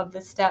flow of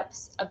the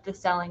steps of the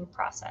selling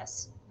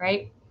process,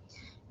 right?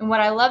 And what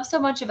I love so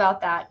much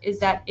about that is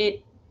that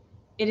it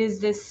is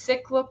this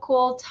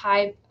cyclical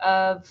type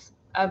of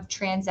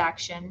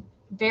transaction,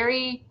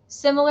 very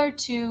similar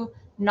to,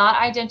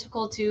 not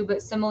identical to,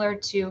 but similar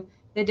to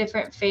the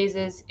different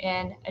phases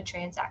in a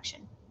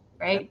transaction,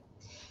 right? Okay.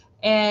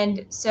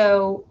 And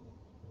so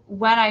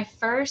when I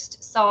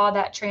first saw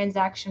that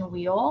transaction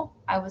wheel,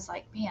 I was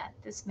like, man,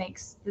 this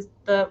makes this,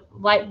 the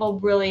light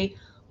bulb really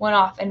went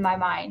off in my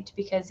mind,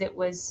 because it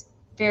was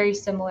very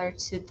similar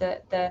to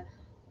the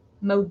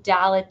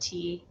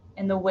modality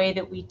and the way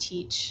that we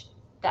teach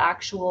the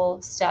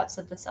actual steps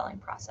of the selling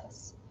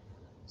process.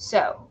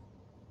 So,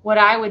 what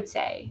I would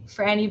say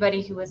for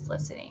anybody who is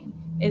listening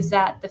is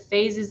that the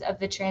phases of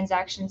the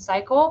transaction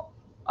cycle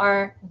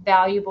are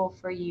valuable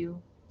for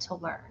you to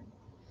learn.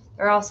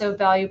 They're also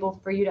valuable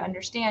for you to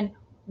understand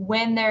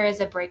when there is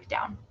a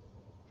breakdown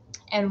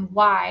and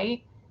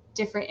why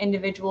different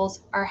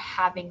individuals are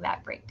having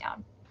that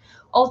breakdown.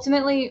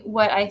 Ultimately,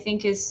 what I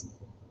think is,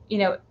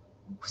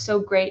 so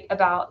great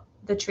about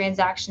the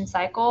transaction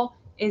cycle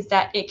is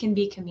that it can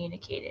be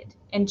communicated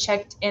and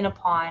checked in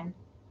upon,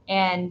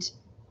 and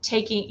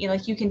taking,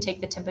 like, you can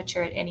take the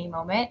temperature at any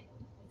moment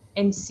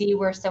and see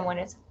where someone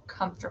is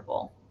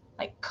comfortable,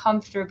 like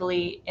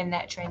comfortably in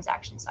that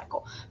transaction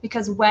cycle.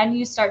 Because when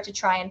you start to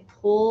try and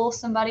pull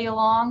somebody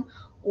along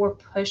or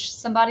push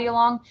somebody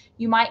along,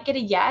 you might get a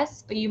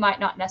yes, but you might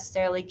not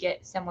necessarily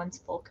get someone's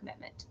full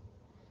commitment.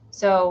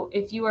 So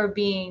if you are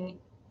being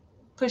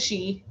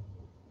pushy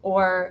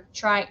or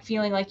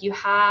feeling like you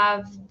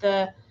have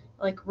the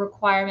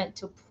requirement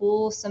to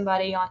pull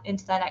somebody on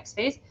into that next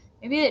phase,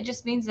 maybe it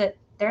just means that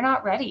they're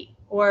not ready,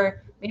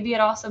 or maybe it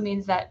also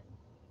means that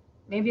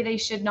maybe they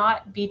should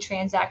not be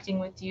transacting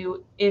with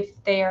you if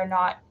they are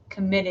not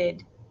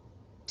committed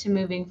to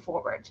moving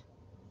forward.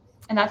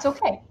 And that's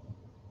okay,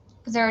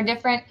 because there are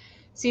different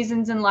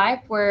seasons in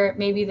life where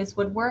maybe this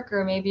would work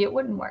or maybe it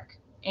wouldn't work.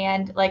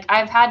 And like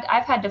I've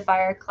had to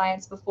fire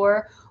clients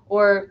before,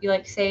 or you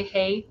say,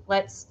 hey,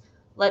 let's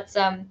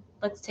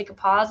take a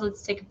pause,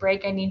 let's take a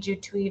break. I need you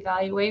to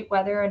evaluate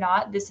whether or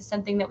not this is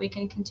something that we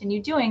can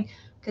continue doing,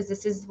 because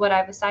this is what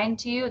I've assigned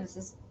to you. This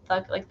is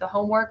like the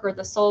homework or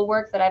the soul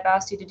work that I've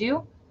asked you to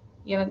do.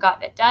 You haven't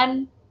gotten it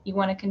done. You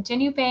want to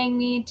continue paying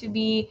me to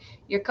be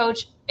your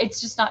coach. It's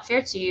just not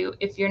fair to you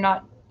if you're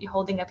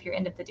holding up your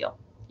end of the deal.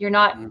 You're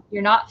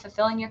not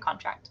fulfilling your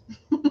contract.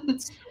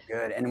 So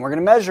good. And we're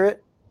going to measure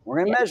it. We're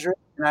going to Yeah. measure it.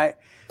 And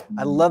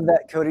I love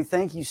that, Codie.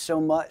 Thank you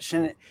so much.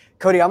 And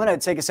Codie, I'm going to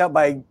take us out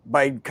by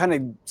kind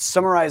of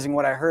summarizing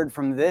what I heard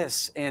from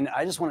this. And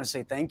I just want to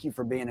say thank you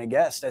for being a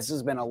guest. This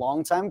has been a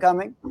long time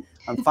coming.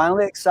 I'm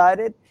finally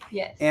excited.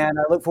 Yes. And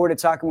I look forward to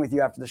talking with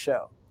you after the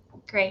show.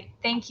 Great.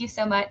 Thank you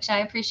so much. I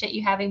appreciate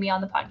you having me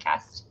on the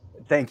podcast.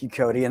 Thank you,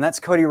 Codie. And that's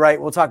Codie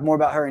Wright. We'll talk more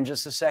about her in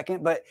just a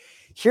second. But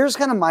here's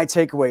kind of my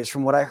takeaways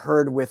from what I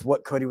heard with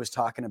what Codie was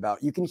talking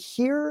about. You can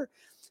hear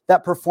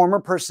that performer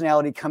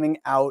personality coming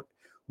out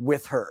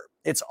with her.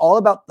 It's all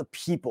about the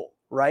people,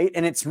 right?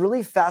 And it's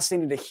really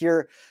fascinating to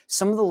hear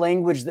some of the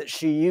language that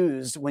she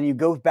used when you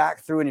go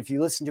back through. And if you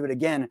listen to it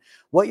again,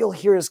 what you'll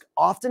hear is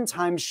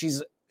oftentimes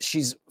she's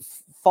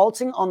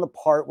faulting on the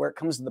part where it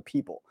comes to the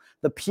people.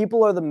 The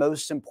people are the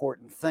most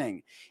important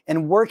thing,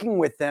 and working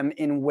with them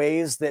in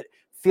ways that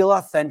feel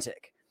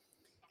authentic,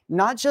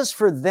 not just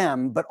for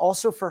them, but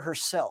also for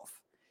herself.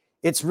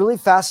 It's really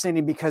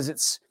fascinating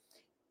because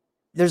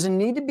there's a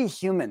need to be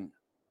human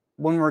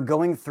when we're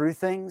going through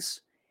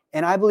things.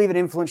 And I believe at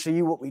Influential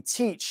You, what we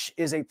teach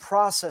is a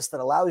process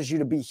that allows you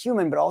to be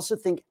human, but also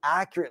think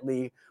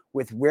accurately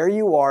with where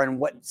you are and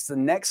what's the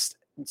next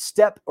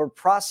step or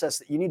process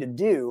that you need to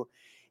do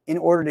in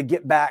order to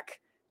get back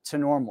to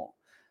normal.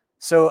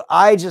 So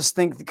I just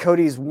think that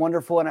Codie is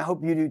wonderful, and I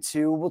hope you do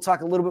too. We'll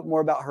talk a little bit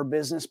more about her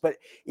business, but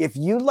if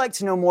you'd like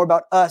to know more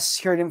about us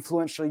here at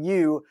Influential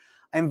You,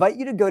 I invite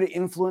you to go to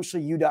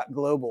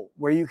influentialyou.global,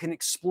 where you can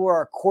explore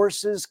our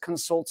courses,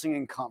 consulting,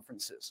 and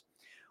conferences.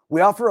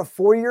 We offer a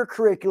 4-year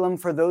curriculum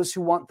for those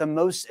who want the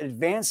most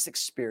advanced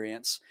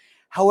experience.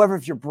 However,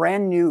 if you're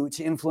brand new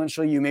to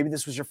Influential You, maybe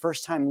this was your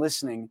first time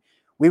listening,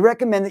 we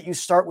recommend that you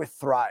start with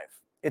Thrive.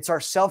 It's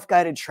our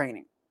self-guided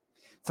training.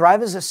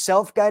 Thrive is a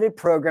self-guided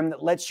program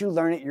that lets you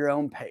learn at your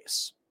own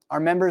pace. Our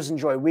members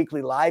enjoy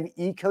weekly live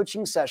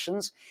e-coaching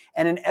sessions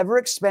and an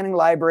ever-expanding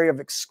library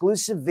of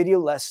exclusive video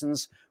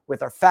lessons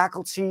with our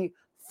faculty,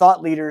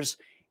 thought leaders,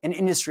 and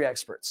industry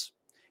experts.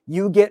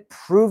 You get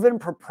proven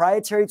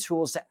proprietary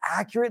tools to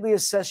accurately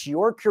assess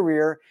your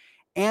career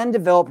and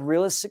develop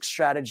realistic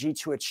strategy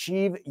to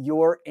achieve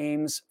your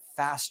aims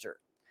faster.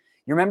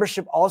 Your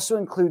membership also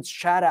includes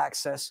chat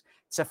access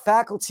to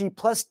faculty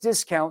plus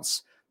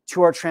discounts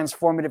to our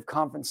transformative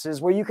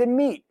conferences, where you can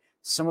meet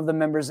some of the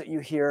members that you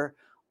hear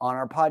on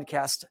our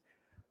podcast,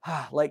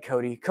 like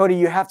Codie. Codie,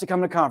 you have to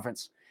come to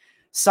conference.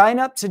 Sign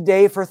up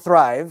today for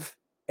Thrive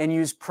and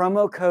use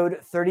promo code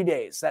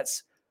 30days.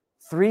 That's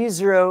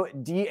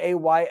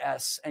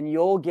 30DAYS, and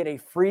you'll get a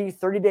free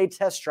 30-day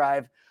test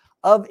drive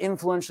of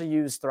Influential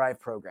You's Thrive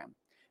program.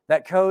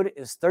 That code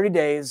is 30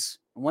 days.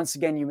 And once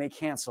again, you may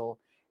cancel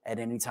at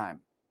any time.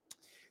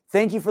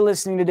 Thank you for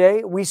listening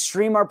today. We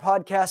stream our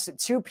podcast at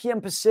 2 p.m.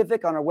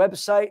 Pacific on our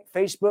website,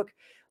 Facebook,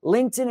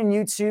 LinkedIn, and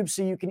YouTube,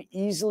 so you can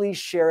easily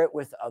share it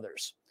with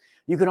others.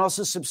 You can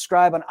also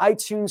subscribe on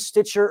iTunes,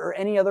 Stitcher, or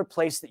any other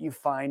place that you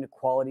find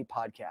quality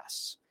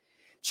podcasts.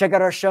 Check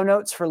out our show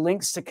notes for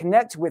links to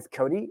connect with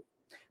Codie,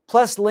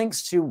 plus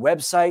links to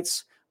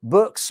websites,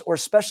 books, or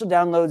special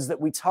downloads that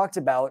we talked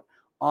about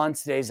on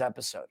today's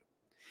episode.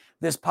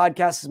 This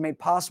podcast is made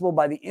possible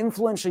by the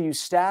Influential You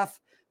staff,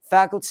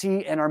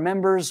 faculty, and our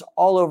members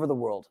all over the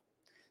world.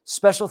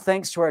 Special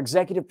thanks to our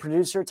executive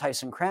producer,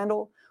 Tyson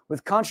Crandall,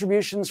 with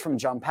contributions from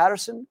John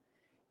Patterson,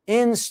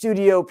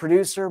 in-studio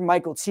producer,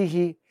 Michael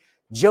Teehee,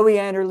 Joey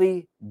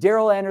Anderley,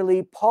 Daryl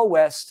Anderley, Paul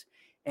West,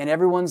 and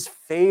everyone's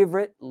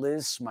favorite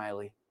Liz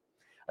Smiley.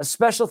 A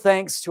special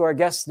thanks to our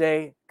guest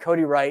today,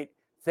 Codie Wright.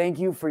 Thank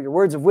you for your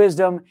words of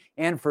wisdom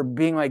and for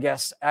being my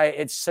guest.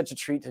 It's such a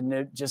treat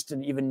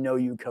to even know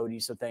you, Codie,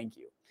 so thank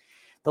you.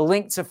 The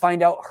link to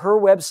find out her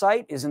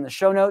website is in the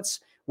show notes.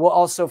 We'll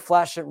also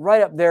flash it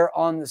right up there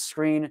on the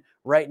screen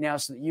right now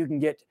so that you can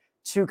get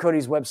to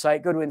Codie's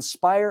website. Go to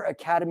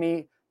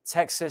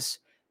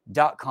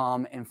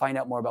inspireacademytexas.com and find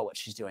out more about what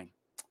she's doing.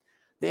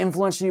 The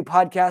Influential You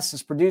podcast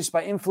is produced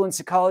by Influence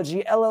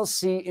Ecology,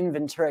 LLC in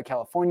Ventura,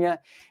 California.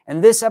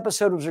 And this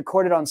episode was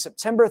recorded on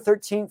September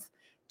 13th,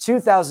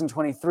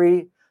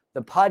 2023.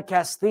 The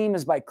podcast theme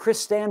is by Chris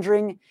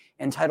Standring,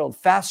 entitled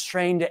Fast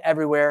Train to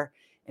Everywhere.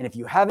 And if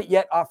you haven't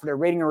yet offered a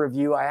rating or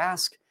review, I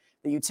ask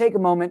that you take a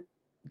moment,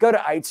 go to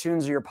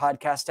iTunes or your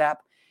podcast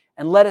app,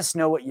 and let us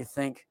know what you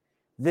think.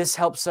 This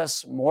helps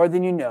us more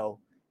than you know.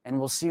 And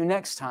we'll see you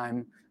next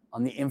time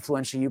on the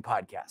Influential You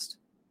podcast.